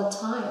experience all the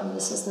time.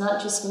 This is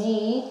not just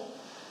me.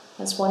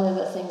 That's one of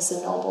the things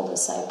the Noble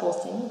Disciple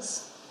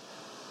thinks.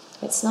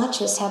 It's not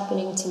just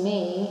happening to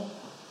me.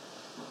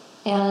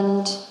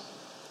 And,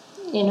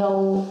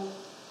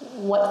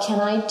 what can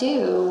I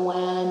do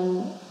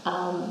when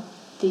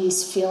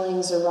these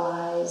feelings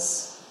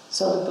arise?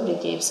 So the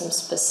Buddha gave some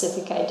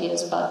specific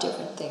ideas about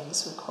different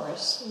things, of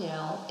course.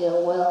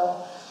 Ill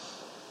will,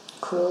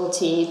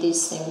 cruelty,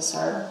 these things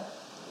are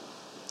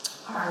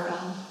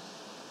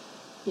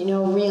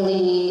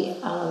really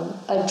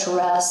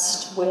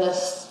addressed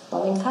with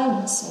loving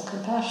kindness and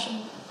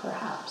compassion,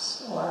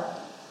 perhaps, or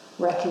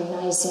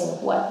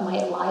recognizing what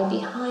might lie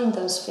behind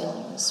those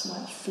feelings,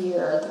 what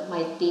fear that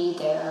might be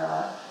there,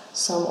 or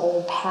some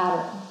old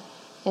pattern.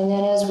 And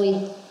then as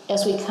we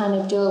kind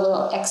of do a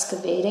little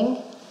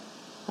excavating,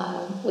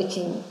 we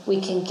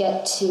can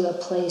get to a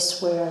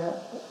place where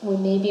we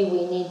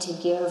need to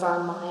give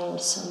our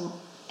mind some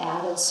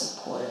added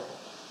support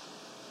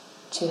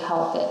to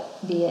help it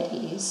be at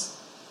ease.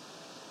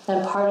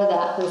 And part of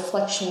that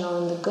reflection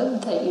on the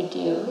good that you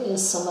do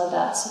is some of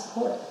that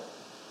support.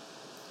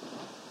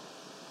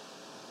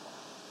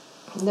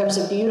 There's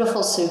a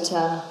beautiful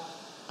sutta.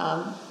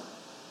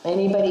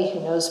 Anybody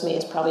who knows me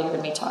has probably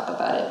heard me talk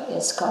about it.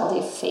 It's called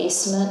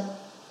effacement,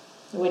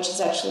 which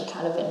is actually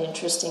kind of an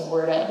interesting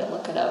word. I had to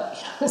look it up.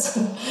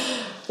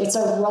 It's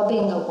a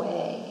rubbing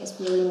away. It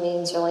really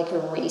means you're like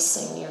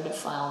erasing your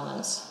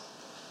defilements.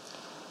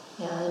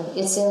 And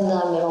it's in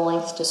the Middle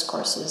Length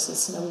Discourses.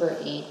 It's number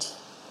 8.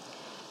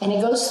 And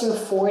it goes through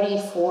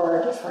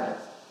 44 different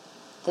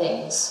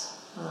things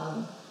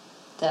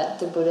that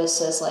the Buddha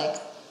says,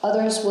 like,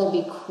 others will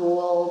be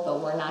cruel, but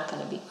we're not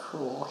going to be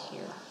cruel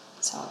here.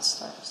 That's how it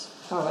starts.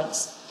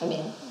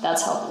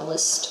 That's how the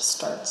list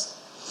starts.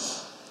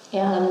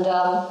 And,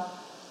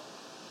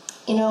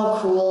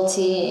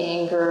 cruelty,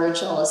 anger,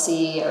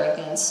 jealousy,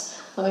 arrogance.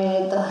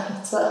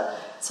 It's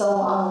a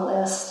long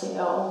list,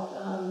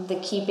 the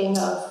keeping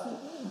of,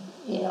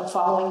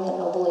 following the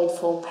Noble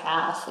Eightfold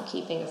Path, the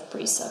keeping of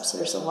precepts.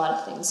 There's a lot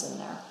of things in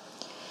there.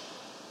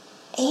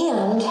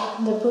 And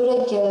the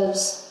Buddha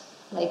gives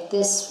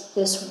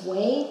this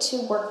way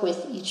to work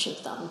with each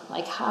of them.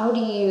 Like, how do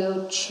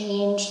you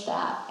change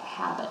that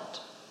habit?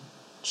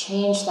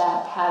 Change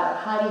that pattern?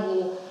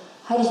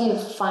 How do you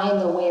find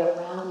the way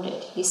around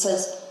it? He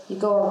says you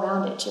go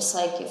around it just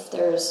like if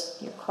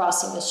you're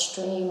crossing a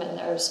stream and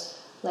there's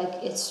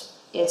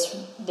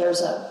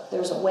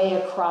a way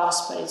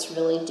across, but it's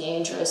really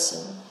dangerous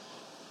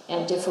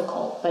and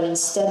difficult. But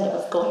instead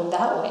of going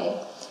that way,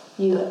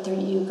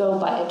 you go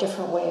by a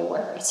different way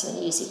where it's an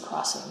easy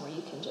crossing where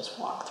you can just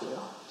walk through.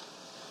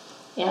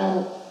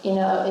 And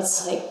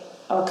it's like,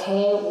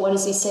 okay, what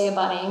does he say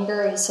about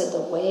anger? He said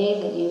the way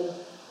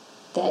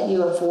that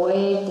you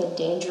avoid the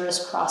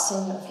dangerous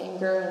crossing of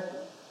anger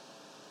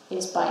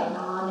is by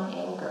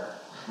non-anger.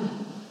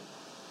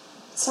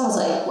 Sounds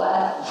like,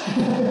 what?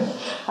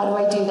 How do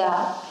I do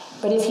that?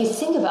 But if you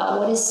think about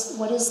what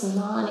is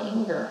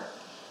non-anger,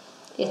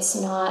 it's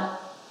not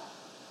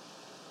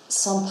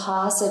some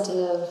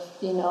positive,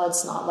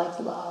 it's not like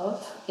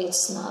love,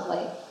 it's not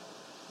like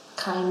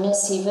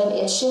kindness even,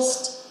 it's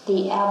just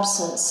the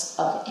absence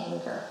of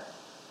anger.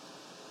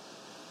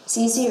 It's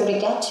easier to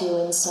get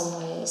to in some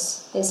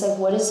ways. It's like,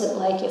 what is it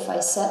like if I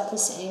set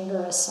this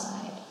anger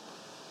aside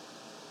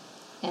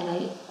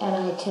and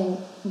I can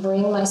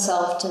bring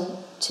myself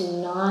to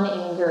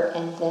non-anger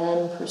and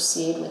then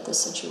proceed with the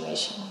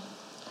situation.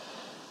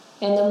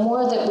 And the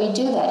more that we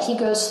do that, he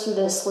goes through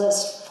this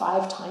list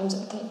 5 times,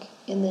 I think,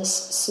 in this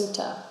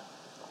sutta,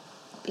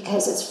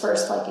 because it's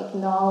first like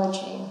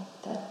acknowledging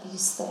that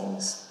these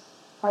things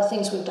are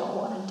things we don't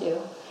want to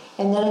do.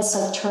 And then it's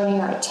like turning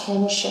our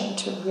attention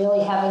to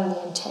really having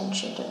the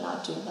intention to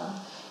not do them.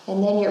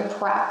 And then you're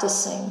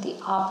practicing the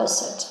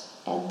opposite.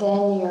 And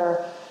then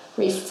you're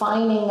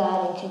refining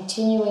that and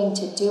continuing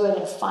to do it.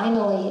 And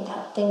finally,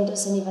 that thing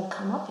doesn't even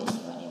come up in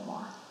you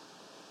anymore.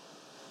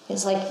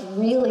 It's like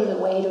really the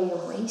way to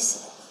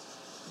erase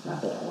it,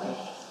 rub it away.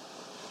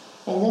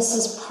 And this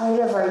is part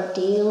of our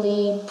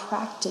daily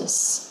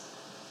practice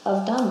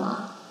of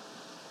Dhamma.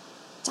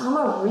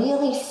 Dhamma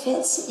really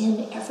fits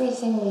in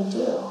everything we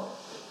do.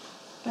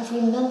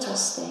 Every mental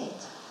state,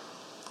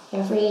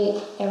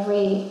 every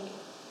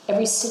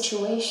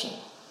situation.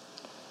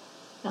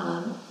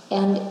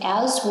 And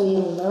as we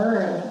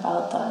learn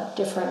about the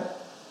different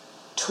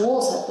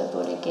tools that the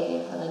Buddha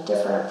gave and the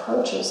different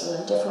approaches and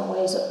the different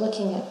ways of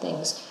looking at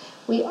things,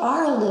 we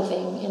are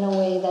living in a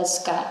way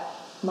that's got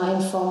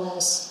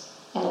mindfulness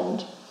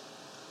and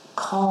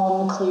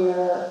calm,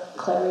 clear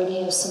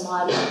clarity of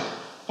samadhi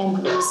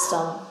and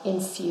wisdom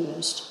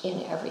infused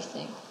in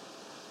everything,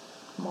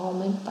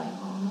 moment by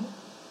moment.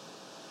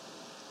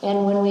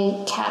 And when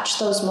we catch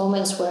those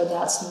moments where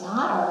that's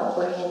not our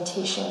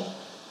orientation,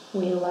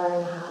 we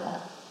learn how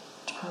to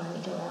turn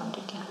it around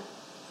again.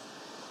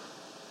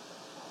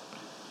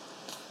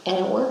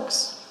 And it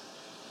works.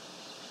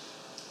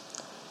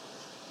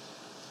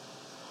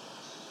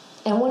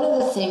 And one of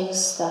the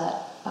things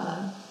that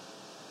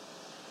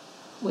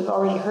we've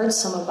already heard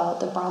some about,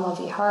 the Brahma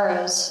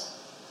Viharas,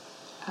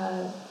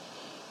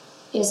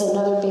 is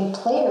another big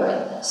player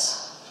in this.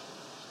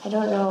 I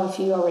don't know if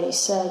you already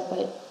said,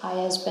 but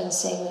Ayya's been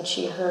saying that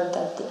she heard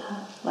that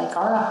like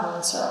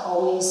Arahants are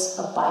always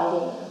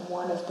abiding in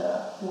one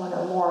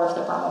or more of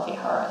the Brahma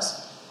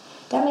Viharas.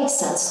 That makes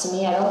sense to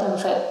me. I don't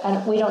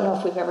know we don't know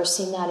if we've ever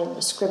seen that in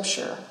the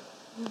scripture.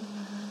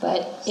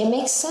 But it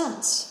makes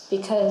sense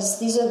because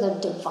these are the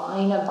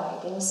divine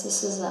abidings.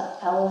 This is an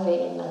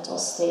elevated mental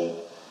state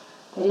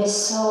that is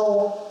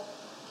so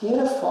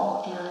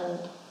beautiful and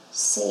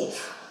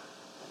safe.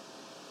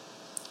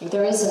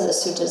 There is in the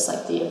suttas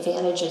like the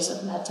advantages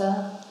of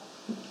metta,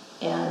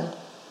 and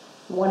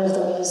one of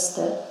them is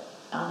that,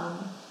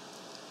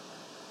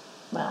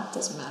 well, it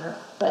doesn't matter,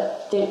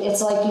 but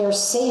it's like you're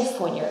safe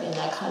when you're in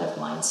that kind of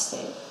mind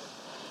state.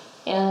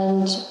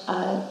 And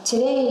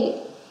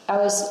today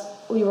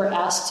we were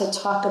asked to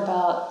talk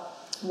about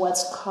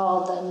what's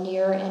called the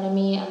near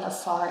enemy and the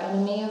far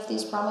enemy of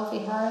these Brahma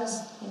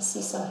Viharas. I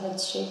see some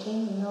heads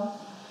shaking, you know.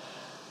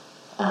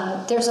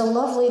 There's a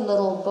lovely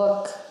little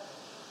book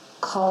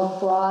called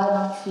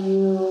Broad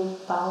View,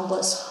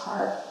 Boundless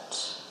Heart.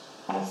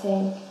 I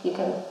think you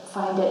can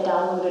find it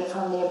downloaded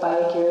from the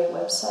Abhayagiri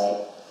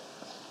website.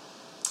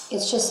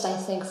 It's just, I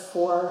think,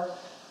 for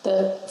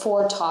the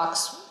 4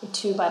 talks,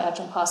 2 by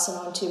Ajahn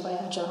Pasano and 2 by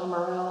Ajahn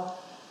Amaro.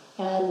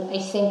 And I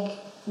think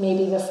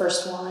maybe the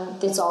first one,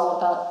 it's all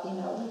about, you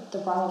know, the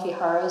Brahma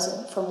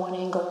Viharas from one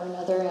angle or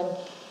another.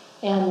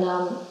 And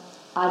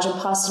Ajahn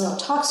Pasano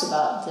talks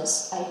about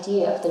this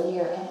idea of the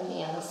near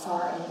enemy and the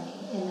far enemy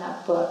in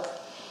that book.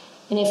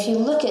 And if you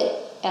look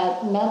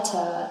at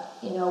metta,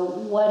 you know,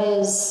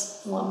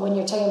 when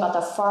you're talking about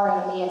the far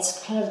enemy,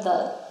 it's kind of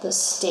the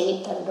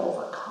state that it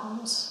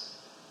overcomes.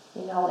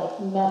 You know,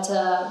 like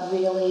metta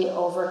really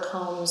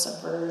overcomes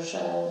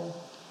aversion,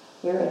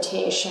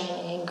 irritation,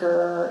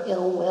 anger,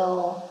 ill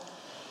will.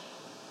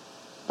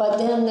 But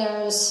then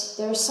there's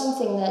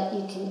something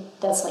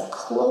that's like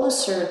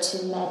closer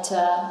to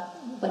metta,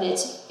 but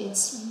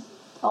it's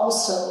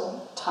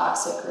also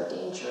toxic or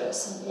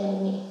dangerous, an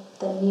enemy,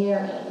 the near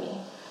enemy.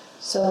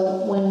 So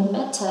when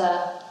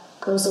metta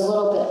goes a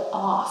little bit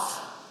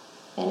off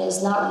and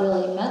is not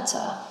really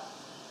metta,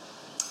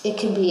 it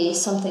could be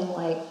something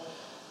like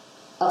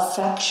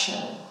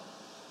affection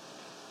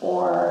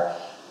or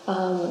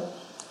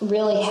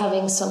really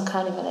having some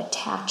kind of an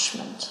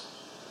attachment.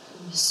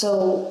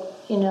 So,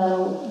 you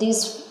know,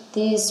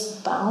 these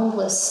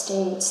boundless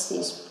states,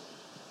 these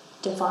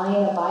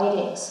divine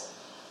abidings,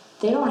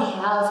 they don't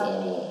have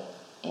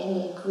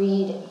any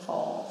greed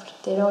involved.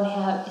 They don't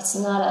have,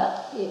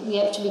 we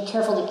have to be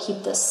careful to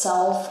keep the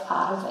self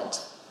out of it.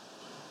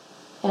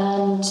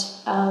 And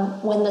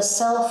when the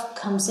self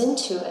comes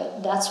into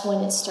it, that's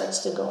when it starts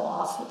to go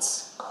off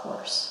its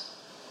course.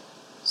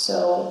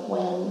 So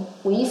when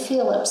we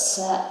feel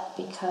upset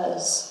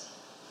because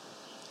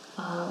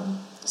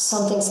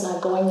something's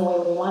not going the way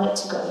we want it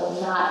to go,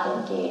 we're not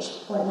engaged,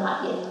 we're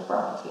not in the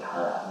Brahma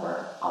Vihara,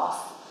 we're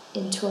off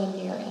into a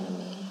near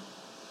enemy.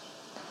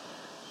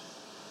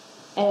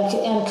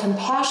 And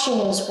compassion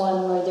is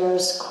one where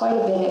there's quite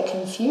a bit of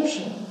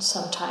confusion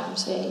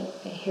sometimes. I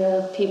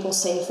hear people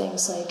say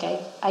things like,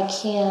 I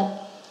can't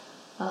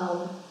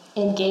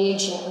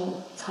engage in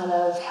kind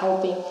of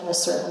helping in a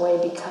certain way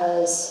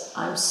because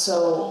I'm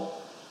so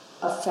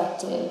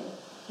affected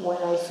when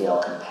I feel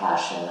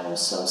compassion. I'm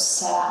so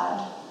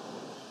sad.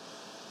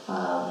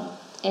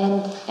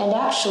 And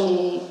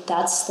actually,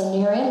 that's the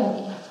near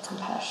enemy of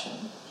compassion.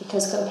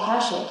 Because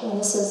compassion, again,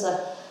 this is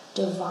a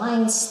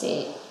divine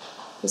state.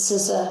 This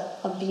is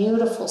a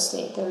beautiful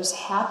state. There's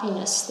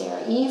happiness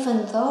there,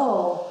 even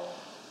though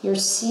you're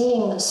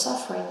seeing the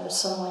suffering of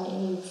someone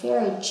and you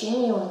very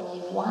genuinely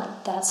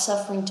want that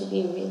suffering to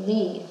be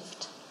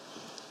relieved.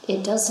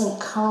 It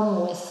doesn't come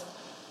with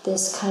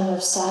this kind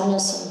of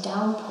sadness and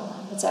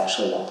downpulling. It's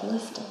actually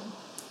uplifting.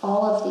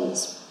 All of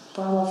these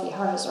Brahma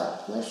Viharas are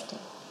uplifting.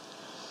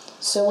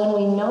 So when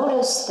we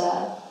notice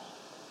that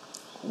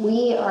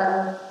we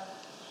are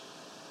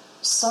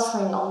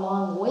suffering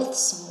along with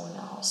someone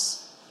else,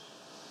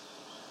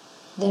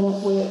 then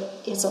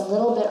it's a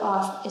little bit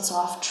off, it's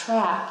off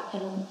track,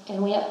 and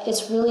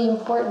it's really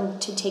important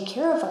to take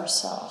care of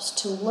ourselves,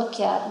 to look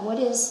at what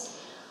is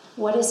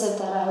it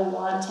that I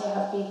want to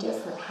have be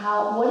different?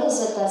 What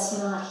is it that's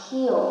not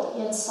healed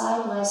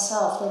inside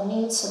myself that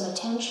needs some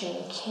attention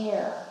and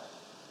care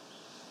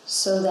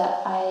so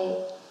that I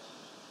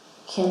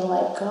can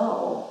let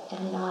go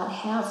and not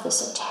have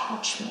this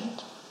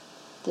attachment,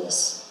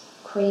 this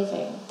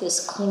craving,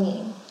 this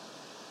clinging.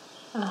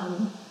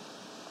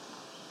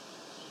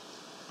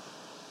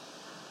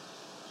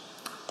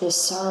 This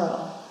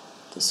sorrow,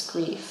 this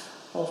grief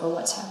over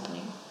what's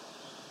happening.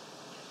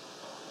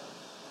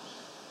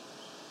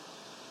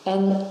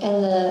 And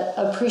the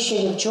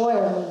appreciative joy,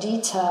 or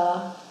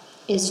mudita,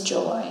 is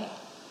joy,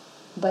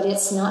 but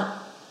it's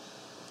not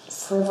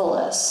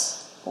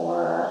frivolous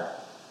or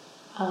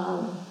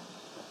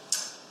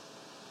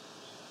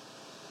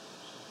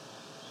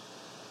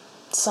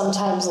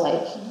sometimes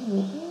like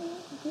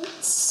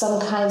some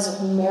kinds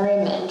of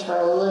merriment or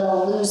a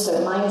little lose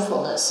their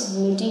mindfulness.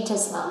 Mudita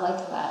is not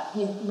like that.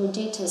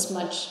 Mudita is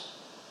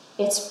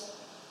it's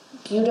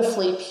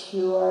beautifully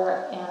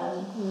pure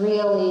and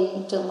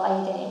really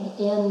delighting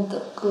in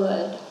the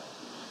good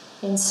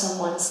in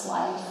someone's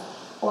life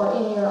or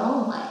in your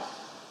own life.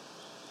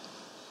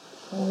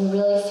 And you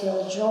really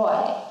feel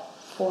joy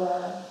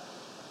for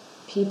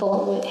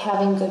people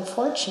having good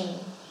fortune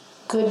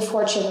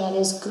that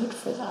is good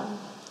for them.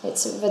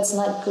 If it's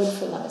not good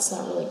for them, it's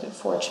not really good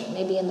fortune.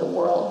 Maybe in the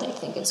world they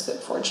think it's good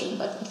fortune,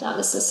 but not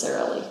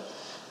necessarily.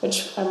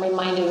 Which I'm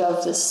reminded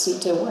of this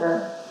sutta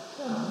where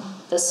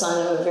the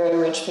son of a very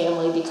rich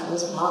family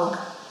becomes a monk,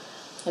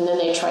 and then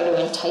they try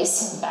to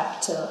entice him back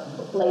to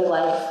lay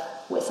life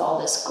with all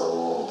this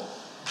gold.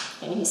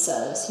 And he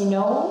says, you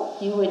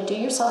would do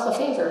yourself a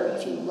favor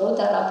if you load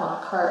that up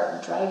on a cart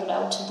and drive it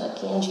out to the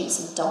Ganges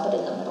and dump it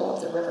in the middle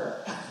of the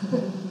river.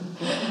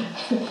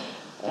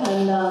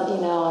 And,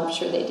 I'm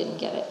sure they didn't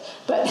get it.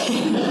 But,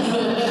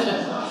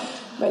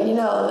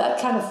 that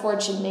kind of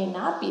fortune may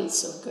not be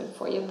so good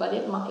for you, but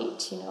it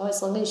might,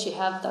 as long as you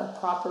have the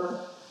proper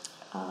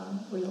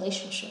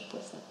relationship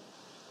with it.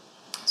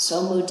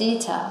 So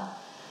mudita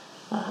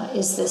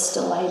is this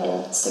delight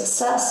in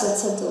success.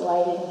 It's a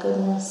delight in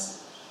goodness.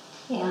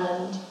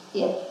 And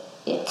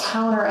it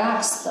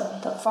counteracts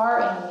the far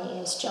enemy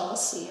is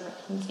jealousy or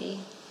envy.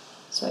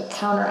 So it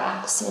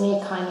counteracts any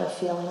kind of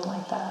feeling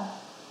like that.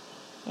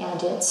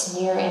 And its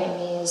near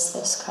enemy is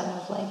this kind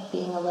of like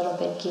being a little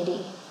bit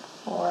giddy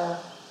or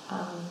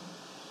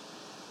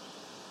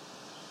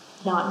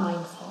not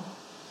mindful.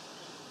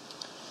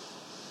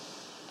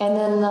 And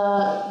then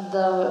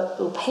the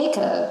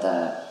upekkha,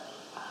 the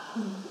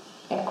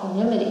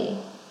equanimity,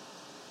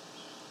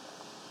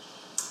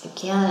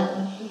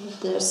 again,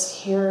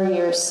 here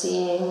you're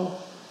seeing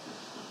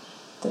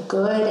the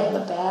good and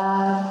the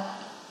bad.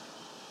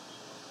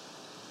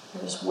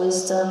 There's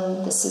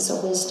wisdom. This is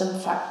a wisdom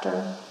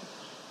factor.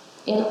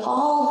 In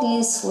all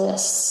these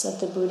lists that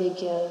the Buddha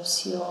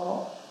gives,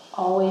 you'll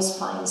always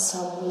find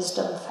some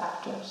wisdom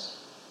factors.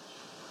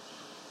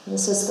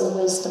 This is the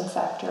wisdom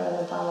factor in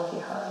the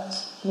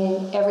Brahmaviharas. I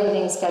mean,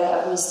 everything's got to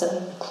have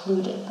wisdom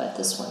included, but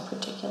this one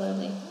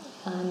particularly.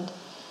 And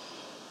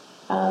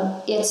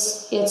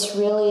it's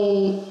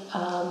really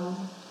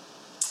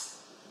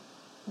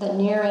the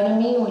near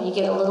enemy. When you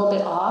get a little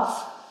bit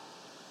off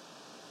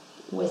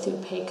with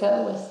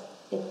upekkha,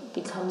 it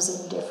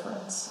becomes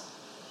indifference.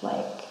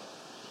 Like,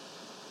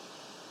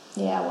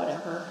 yeah,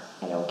 whatever.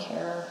 I don't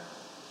care.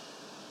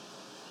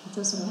 It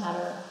doesn't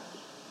matter.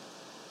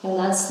 And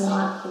that's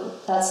not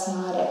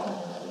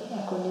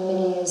equanimity.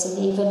 Equanimity is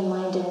an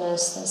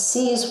even-mindedness that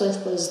sees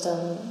with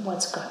wisdom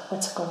what's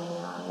going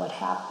on,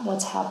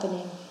 what's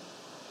happening.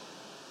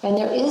 And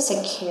there is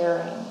a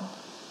caring.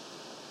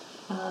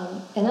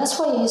 And that's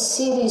why you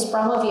see these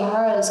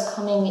Brahmaviharas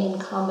coming in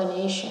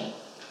combination.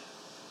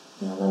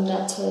 The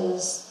metta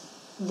is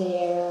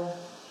there.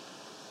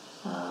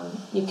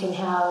 You can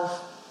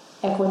have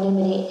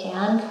equanimity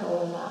and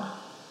karuna,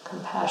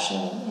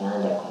 compassion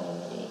and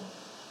equanimity.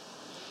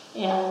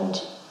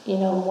 And,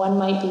 one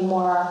might be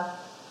more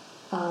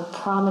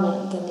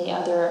prominent than the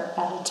other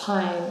at a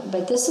time.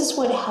 But this is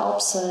what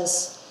helps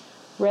us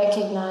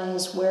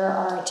recognize where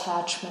our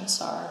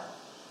attachments are.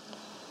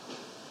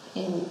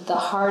 And the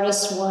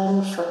hardest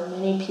one for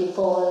many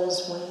people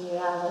is when you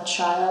have a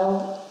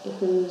child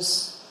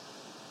who's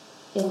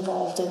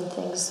involved in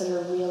things that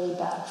are really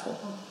bad for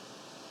them.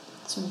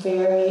 It's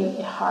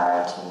very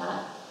hard to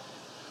not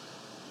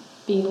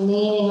be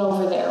leaning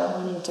over there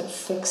wanting to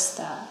fix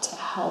that, to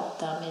help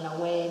them in a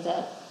way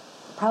that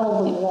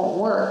probably won't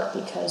work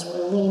because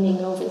we're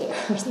leaning over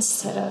there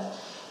instead of,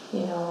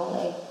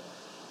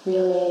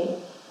 really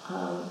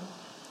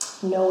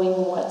knowing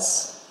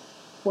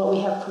what we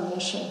have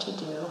permission to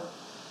do.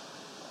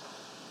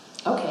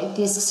 Okay,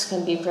 these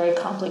can be very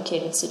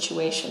complicated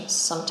situations.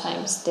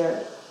 Sometimes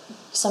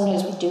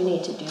we do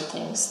need to do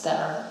things that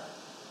are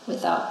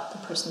without the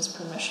person's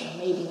permission.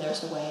 Maybe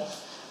there's a way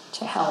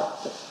to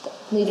help. But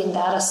leaving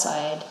that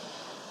aside,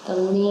 the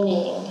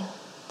leaning,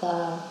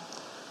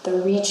 the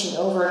reaching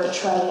over to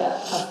try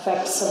to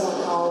affect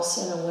someone else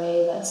in a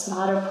way that's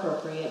not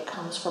appropriate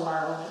comes from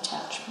our own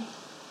attachment.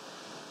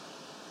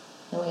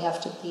 And we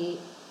have to be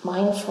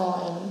mindful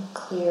and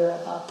clear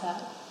about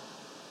that.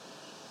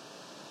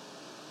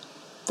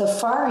 The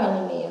far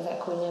enemy of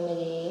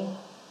equanimity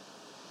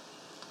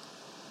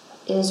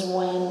is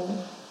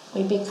when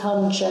we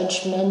become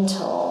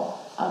judgmental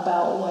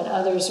about what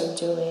others are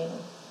doing,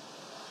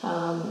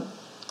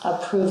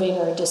 approving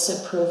or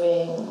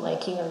disapproving,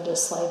 liking or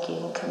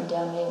disliking,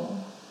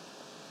 condemning.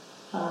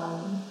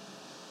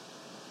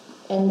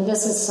 And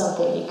this is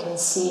something you can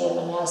see in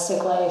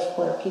monastic life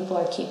where people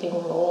are keeping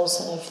rules,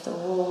 and if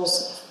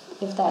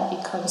that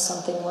becomes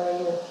something where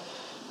you're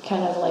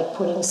kind of like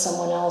putting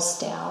someone else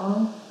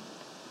down.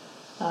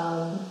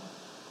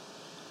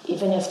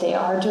 Even if they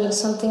are doing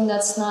something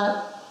that's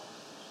not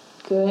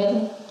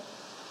good,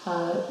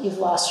 you've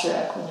lost your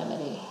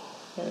equanimity.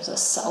 There's a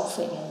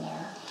selfing in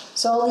there.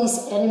 So all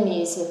these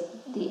enemies,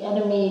 the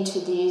enemy to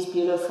these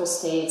beautiful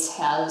states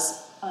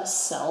has a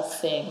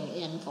selfing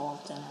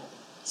involved in it.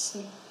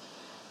 See,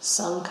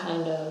 some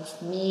kind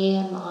of me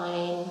and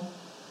mine,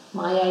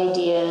 my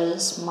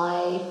ideas,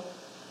 my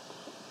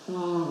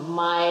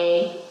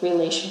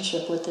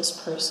relationship with this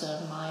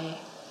person, my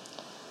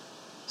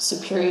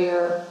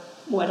superior,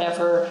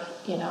 whatever,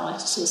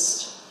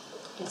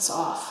 it's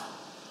off.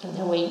 And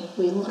then we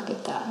look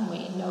at that and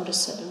we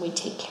notice it and we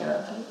take care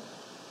of it.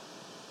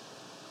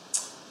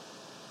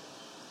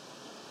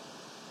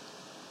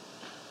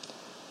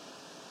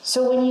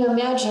 So when you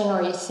imagine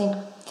or you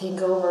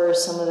think over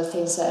some of the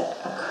things that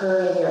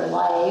occur in your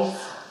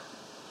life,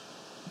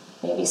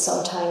 maybe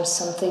sometimes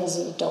some things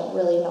that you don't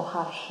really know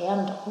how to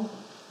handle,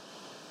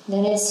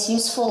 then it's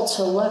useful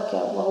to look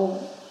at, well,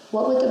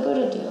 what would the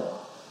Buddha do?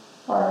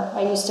 Or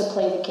I used to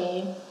play the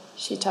game.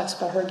 She talks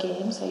about her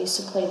games. I used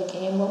to play the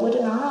game. What would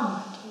an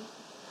Arahant do?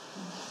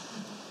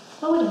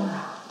 What would an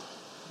Arahant do?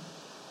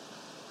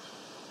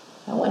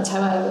 And one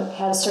time I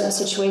had a certain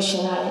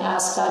situation. I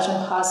asked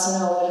Ajahn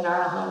Hasana what an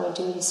Arahant would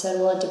do. He said,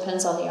 well, it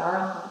depends on the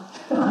Arahant.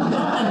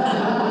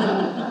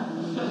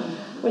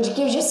 Which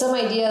gives you some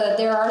idea that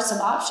there are some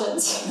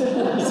options.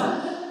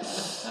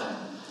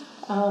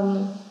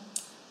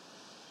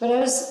 But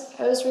I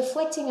was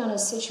reflecting on a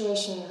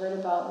situation I heard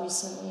about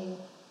recently.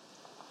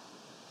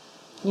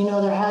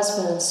 There has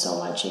been so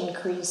much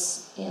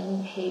increase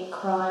in hate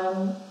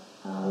crime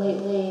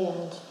lately,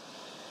 and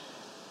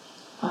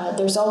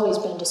there's always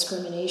been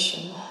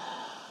discrimination.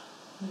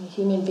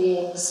 Human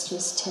beings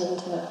just tend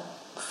to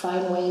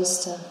find ways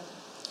to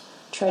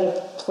try to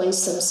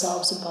place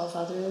themselves above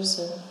others,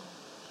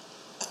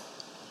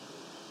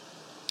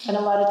 and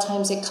a lot of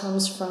times it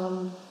comes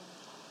from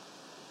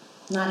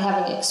not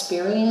having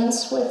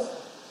experience with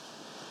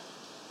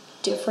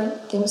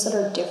different things that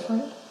are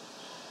different.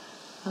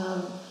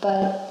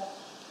 But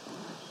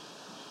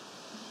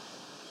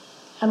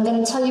I'm going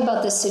to tell you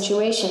about this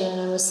situation,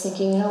 and I was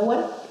thinking,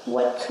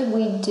 what could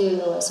we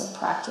do as a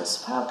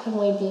practice? How can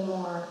we be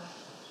more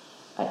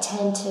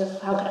attentive?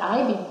 How could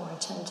I be more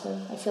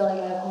attentive? I feel like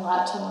I have a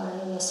lot to learn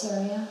in this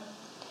area.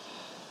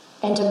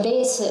 And to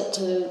base it,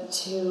 to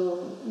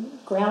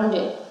ground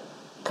it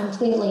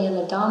completely in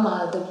the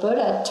Dhamma, the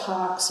Buddha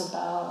talks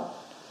about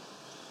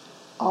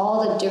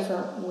all the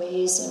different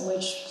ways in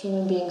which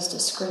human beings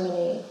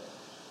discriminate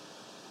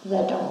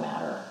that don't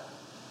matter.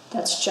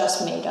 That's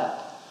just made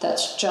up.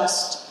 That's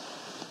just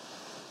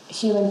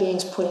human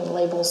beings putting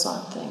labels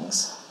on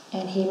things.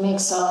 And he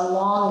makes a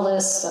long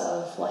list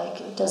of,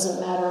 it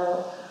doesn't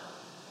matter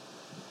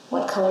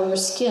what color your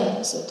skin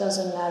is. It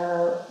doesn't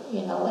matter,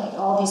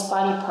 all these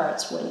body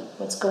parts,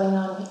 what's going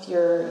on with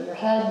your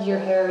head, your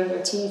hair,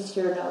 your teeth,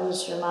 your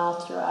nose, your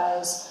mouth, your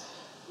eyes,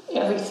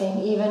 everything,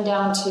 even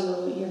down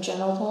to your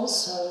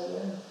genitals, so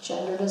your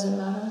gender doesn't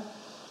matter.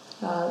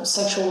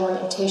 Sexual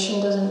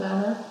orientation doesn't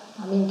matter.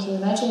 Can you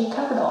imagine? He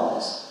covered all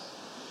this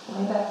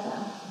way back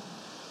then.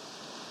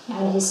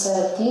 And he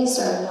said, these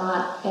are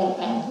not,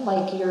 and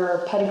like your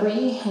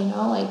pedigree,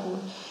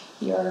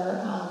 your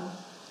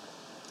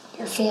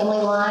family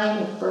line,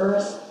 your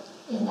birth,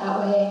 in that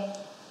way,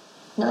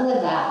 none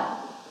of that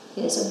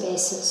is a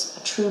basis,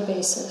 a true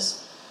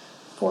basis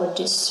for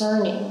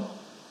discerning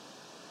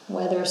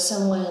whether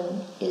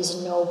someone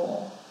is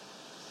noble.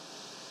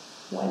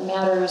 What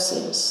matters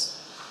is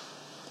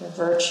their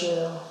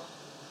virtue,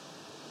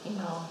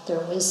 their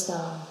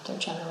wisdom, their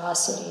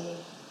generosity,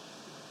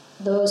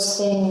 those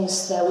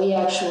things that we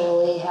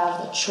actually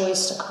have the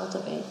choice to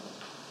cultivate.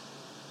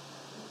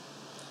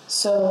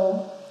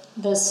 So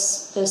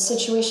this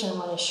situation I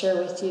want to share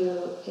with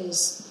you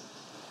is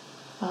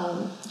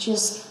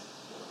just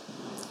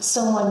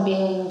someone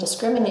being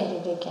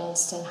discriminated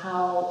against, and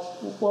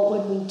what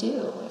would we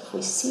do if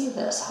we see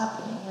this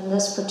happening? In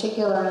this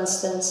particular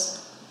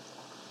instance,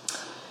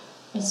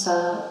 it's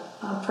a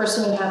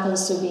person who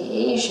happens to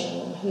be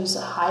Asian, who's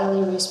a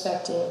highly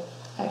respected,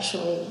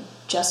 actually,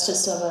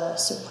 justice of a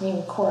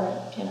Supreme Court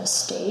in a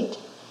state,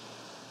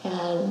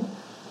 and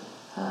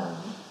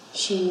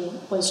she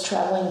was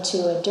traveling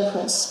to a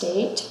different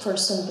state for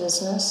some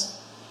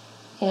business,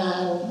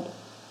 and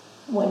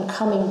when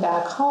coming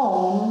back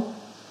home,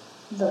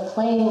 the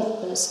plane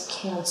was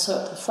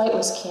canceled, the flight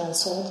was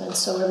canceled, and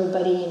so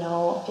everybody,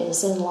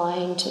 is in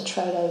line to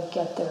try to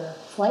get their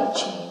flight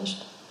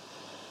changed.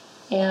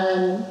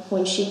 And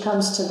when she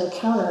comes to the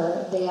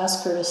counter, they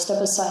ask her to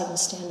step aside and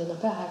stand in the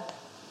back,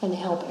 and they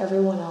help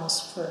everyone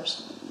else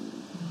first.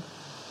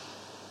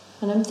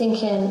 And I'm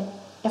thinking,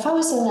 if I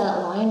was in that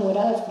line, would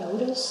I have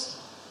noticed?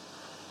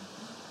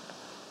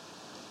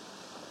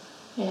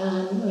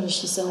 And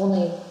she's the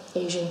only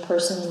Asian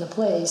person in the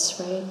place,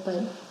 right?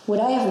 But would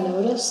I have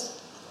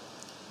noticed?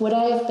 Would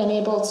I have been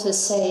able to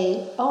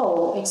say,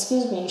 oh,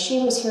 excuse me,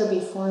 she was here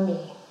before me,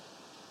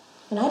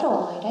 and I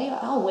don't mind,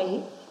 I'll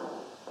wait.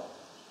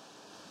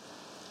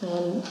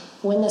 And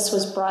when this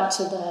was brought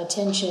to the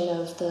attention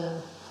of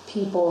the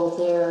people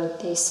there,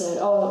 they said,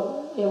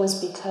 oh, it was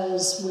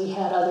because we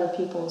had other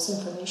people's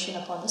information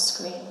up on the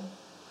screen.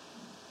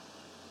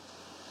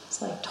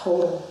 It's like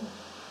total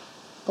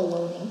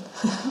baloney.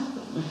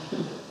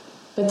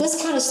 But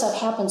this kind of stuff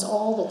happens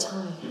all the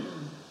time.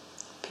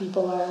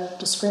 People are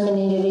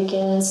discriminated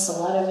against, a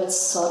lot of it's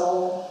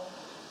subtle,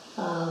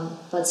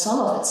 but some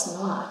of it's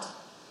not.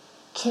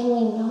 Can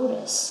we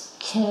notice?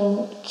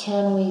 Can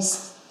we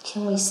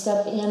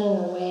step in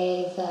a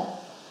way that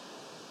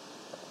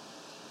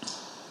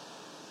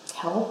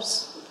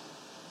helps?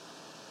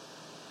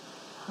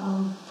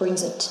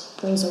 Brings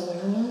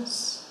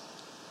awareness?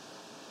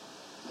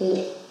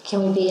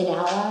 Can we be an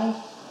ally?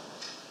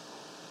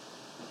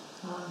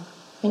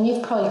 And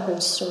you've probably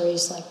heard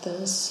stories like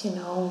this,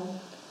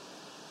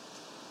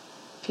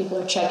 people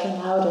are checking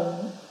out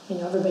and,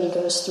 everybody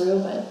goes through,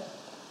 but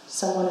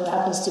someone who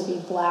happens to be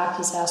black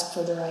is asked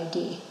for their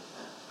ID.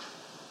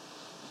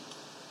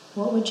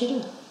 What would you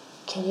do?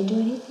 Can you do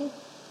anything?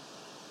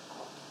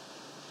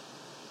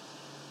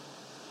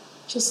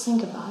 Just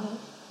think about it.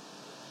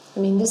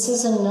 This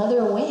is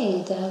another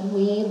way that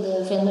we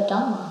live in the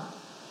Dhamma.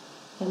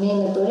 The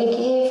Buddha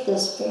gave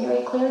this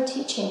very clear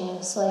teaching, and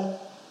it's like,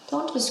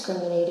 don't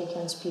discriminate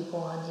against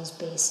people on these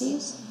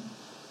bases.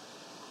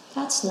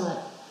 That's not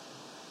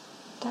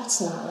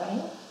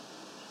right.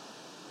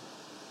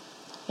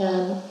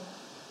 And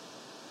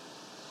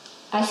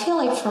I feel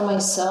like for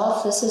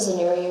myself, this is an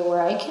area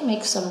where I can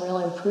make some real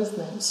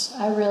improvements.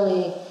 I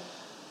really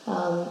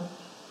want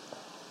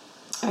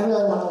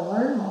to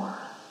learn more.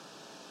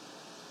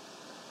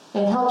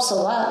 And it helps a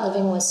lot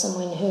living with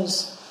someone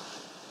who's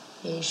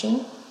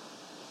Asian.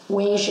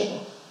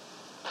 Asian.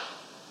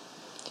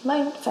 Do you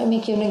mind if I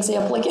make you an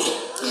example again?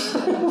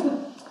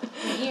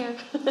 Here.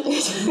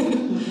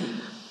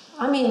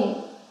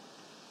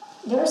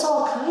 There's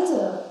all kinds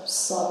of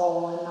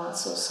subtle and not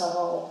so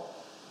subtle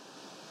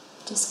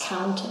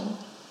discounting.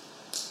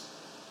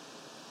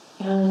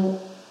 And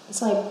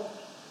it's like,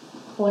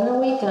 when are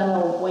we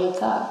going to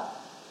wake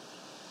up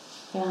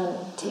and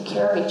take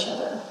care of each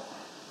other?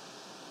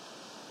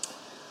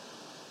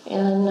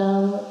 And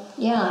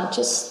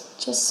just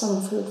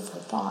some food for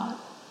thought.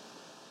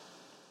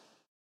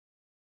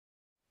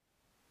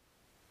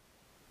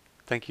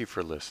 Thank you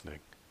for listening.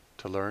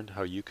 To learn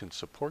how you can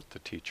support the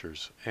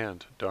teachers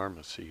and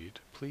Dharma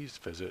Seed, please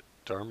visit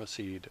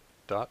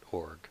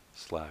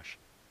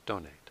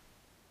dharmaseed.org/donate.